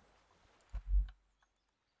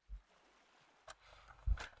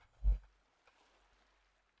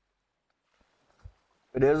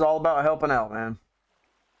 It is all about helping out, man.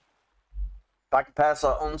 If I can pass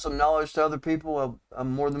on some knowledge to other people,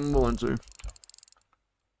 I'm more than willing to.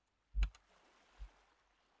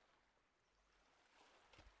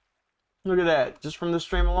 Look at that. Just from this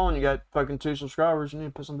stream alone, you got fucking 2 subscribers. You need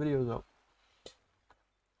to put some videos up.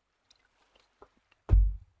 If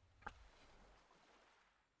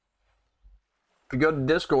you go to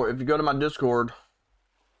Discord, if you go to my Discord,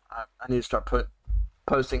 I need to start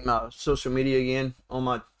posting my social media again on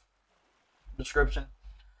my description.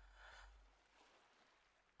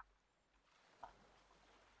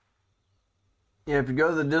 Yeah, if you go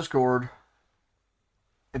to the Discord,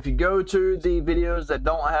 if you go to the videos that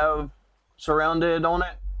don't have Surroundead on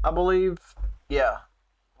it, I believe, yeah,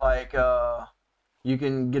 like you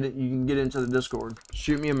can get into the Discord.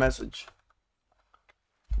 Shoot me a message.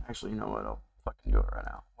 Actually, you know what? I'll fucking do it right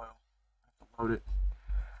now. Well, I have to load it.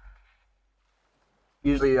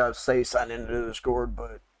 Usually I say sign into the Discord,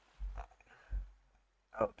 but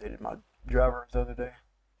I updated my driver the other day,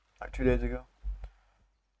 like 2 days ago.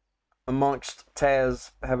 Amongst Taz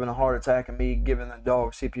having a heart attack and me giving the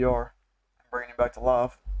dog CPR and bringing him back to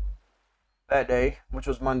life that day, which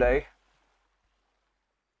was Monday.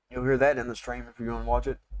 You'll hear that in the stream if you go and watch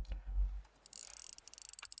it.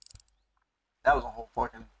 That was a whole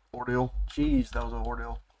fucking ordeal. Jeez, that was an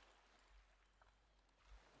ordeal.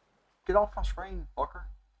 Get off my screen, fucker.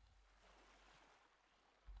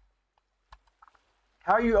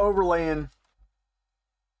 How are you overlaying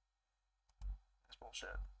this bullshit?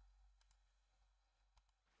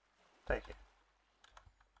 Take it.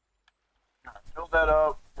 Alright, fill that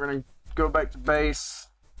up. We're gonna go back to base.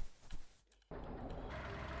 I'm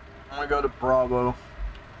gonna go to Bravo.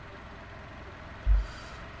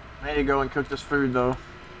 I need to go and cook this food though.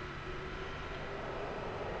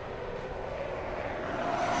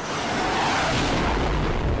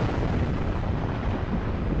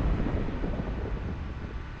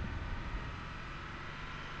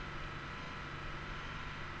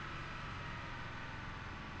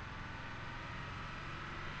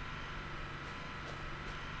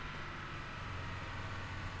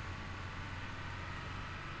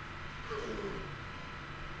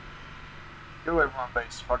 Get away from my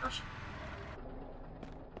base, fuckers.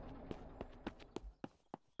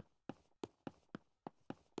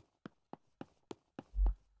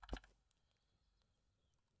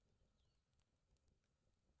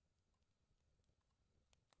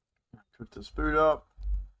 Cook this food up.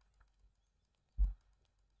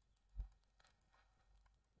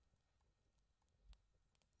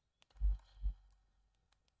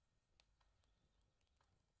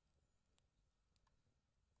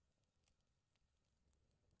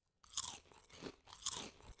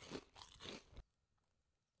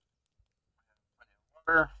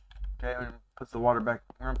 Water. Okay, I'm gonna put the water back.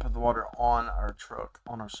 We're gonna put the water on our truck,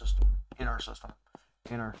 on our system, in our system,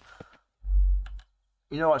 in our.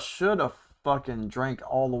 You know, I should have fucking drank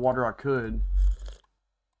all the water I could,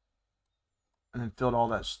 and then filled all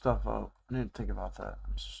that stuff up. I didn't think about that.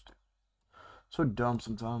 I'm so dumb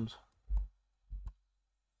sometimes.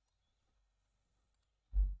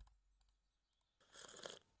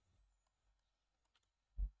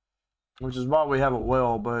 Which is why we have a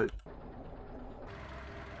well, but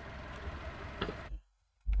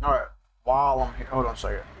alright. While I'm here, hold on a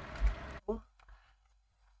second.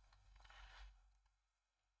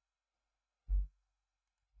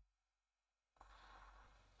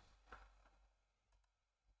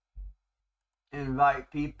 Invite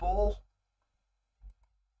people.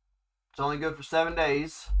 It's only good for 7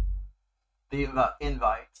 days. The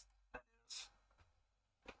invite.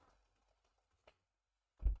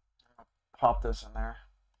 Pop this in there.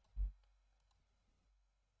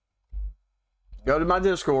 Go to my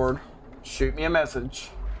Discord. Shoot me a message.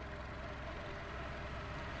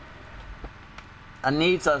 I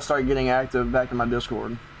need to start getting active back in my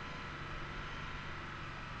Discord.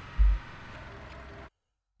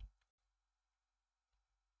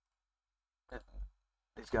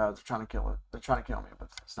 These guys are trying to kill it. They're trying to kill me, but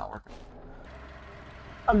it's not working.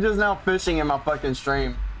 I'm just now fishing in my fucking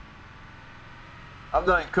stream. I've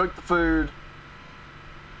done cooked the food.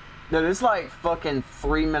 Dude, it's like fucking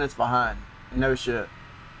 3 minutes behind. No shit.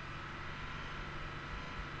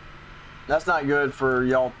 That's not good for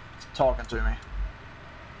y'all talking to me.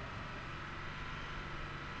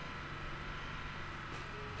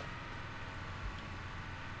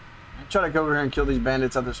 I'm trying to go over here and kill these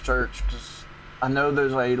bandits at this church because I know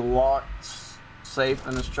there's a locked safe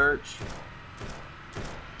in this church.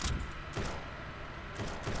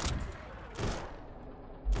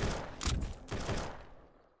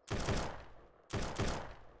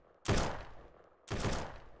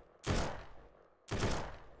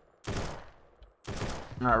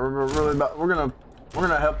 Alright, we're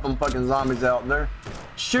gonna help them fucking zombies out. They're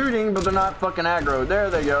shooting, but they're not fucking aggro. There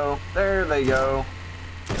they go. There they go.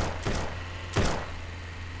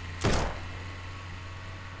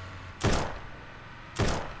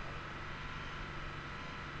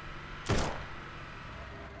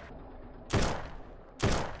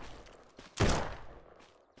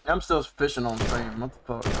 I'm still fishing on stream. What the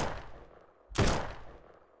fuck?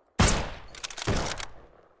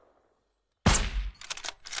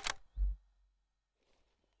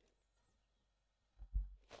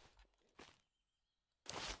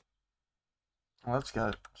 Well, that's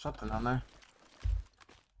got something on there.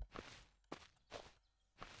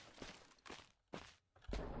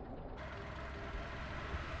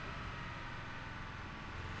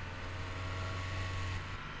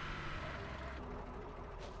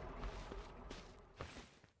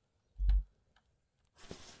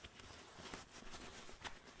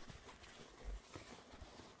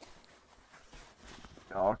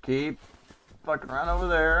 I'll keep fucking right over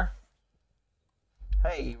there.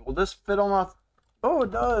 Hey, will this fit on my... Oh,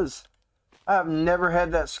 it does. I have never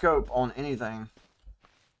had that scope on anything.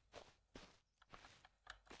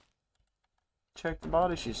 Check the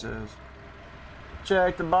body, she says.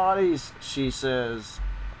 Check the bodies, she says.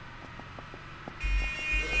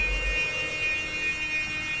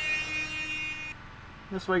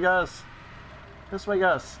 This way, guys. This way,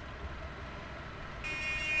 guys.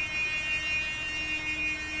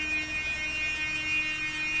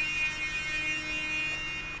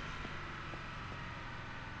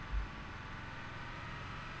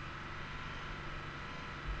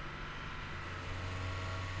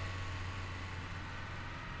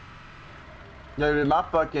 Dude, my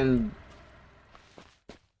fucking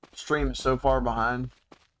stream is so far behind,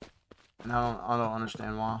 and I don't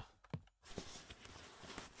understand why.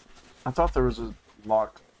 I thought there was a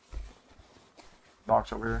locked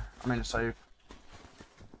box over here. I mean a safe.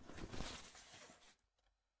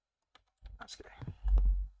 That's okay.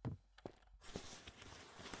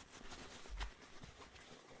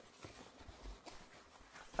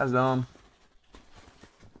 That's dumb.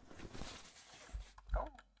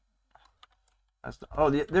 That's the, oh,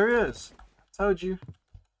 there is. I told you.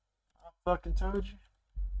 I fucking told you.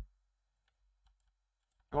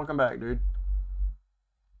 Welcome back, dude.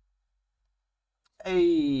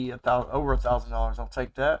 Hey, over $1,000. I'll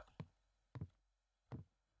take that.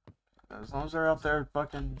 As long as they're out there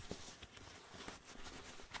fucking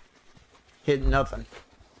hitting nothing.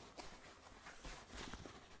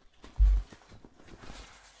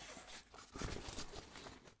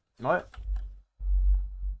 What?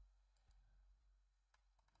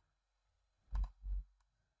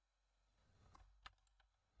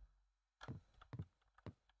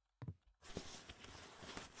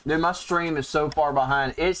 Dude, my stream is so far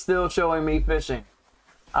behind. It's still showing me fishing.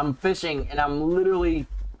 I'm fishing and I'm literally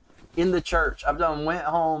in the church. I've done went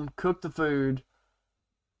home, cooked the food,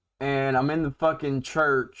 and I'm in the fucking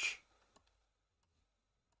church.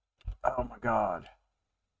 Oh my god.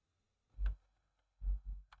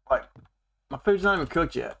 Like, my food's not even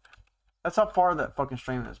cooked yet. That's how far that fucking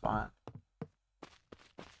stream is behind.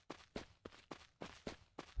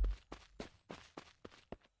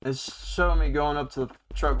 It's showing me going up to the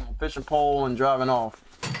truck with a fishing pole and driving off.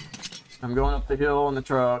 I'm going up the hill in the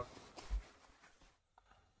truck.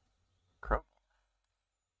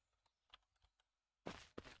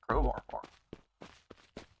 Crowbar park.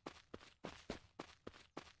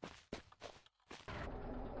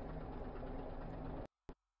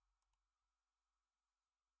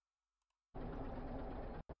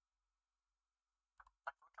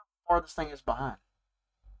 How far this thing is behind.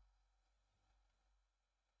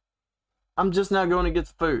 I'm just now going to get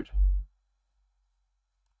the food.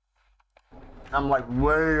 I'm like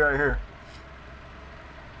way right here.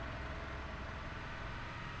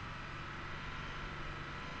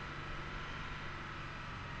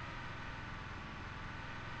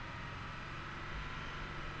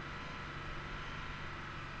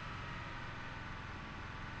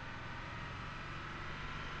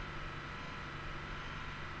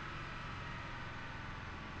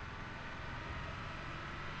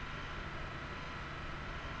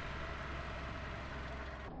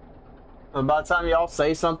 But by the time y'all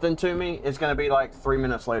say something to me, it's gonna be like 3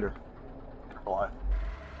 minutes later. Life.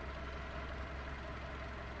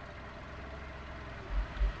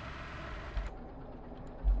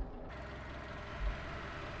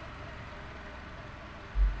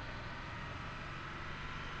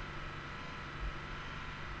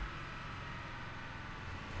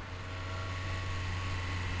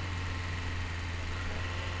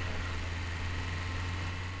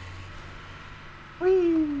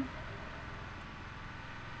 Whee!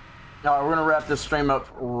 Alright, we're gonna wrap this stream up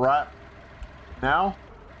right now.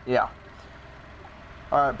 Yeah.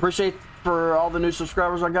 Alright, appreciate for all the new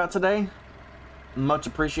subscribers I got today. Much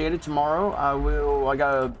appreciated. Tomorrow I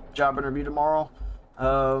got a job interview tomorrow.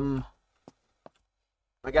 I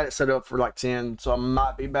got it set up for like 10, so I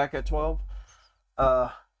might be back at 12.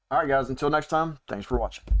 Alright guys, until next time, thanks for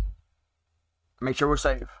watching. Make sure we're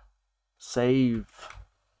safe. Save.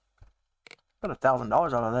 Got $1,000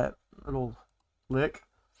 out of that little lick.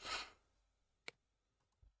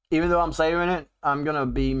 Even though I'm saving it, I'm gonna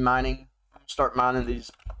be mining. Start mining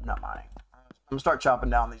these, not mining. I'm gonna start chopping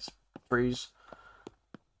down these trees,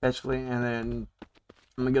 basically, and then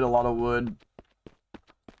I'm gonna get a lot of wood.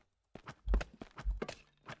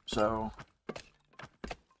 So,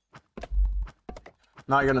 I'm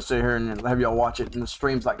not gonna sit here and have y'all watch it, and the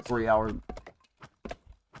stream's like 3 hours.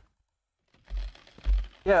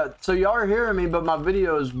 Yeah, so y'all are hearing me, but my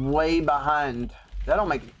video is way behind. That don't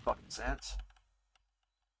make any fucking sense.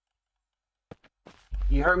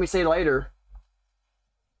 You heard me say later,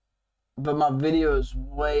 but my video is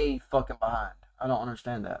way fucking behind. I don't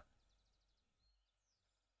understand that.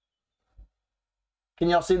 Can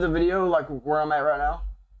y'all see the video, like where I'm at right now?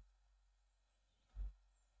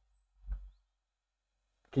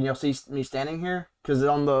 Can y'all see me standing here? Because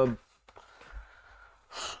on the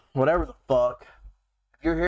whatever the fuck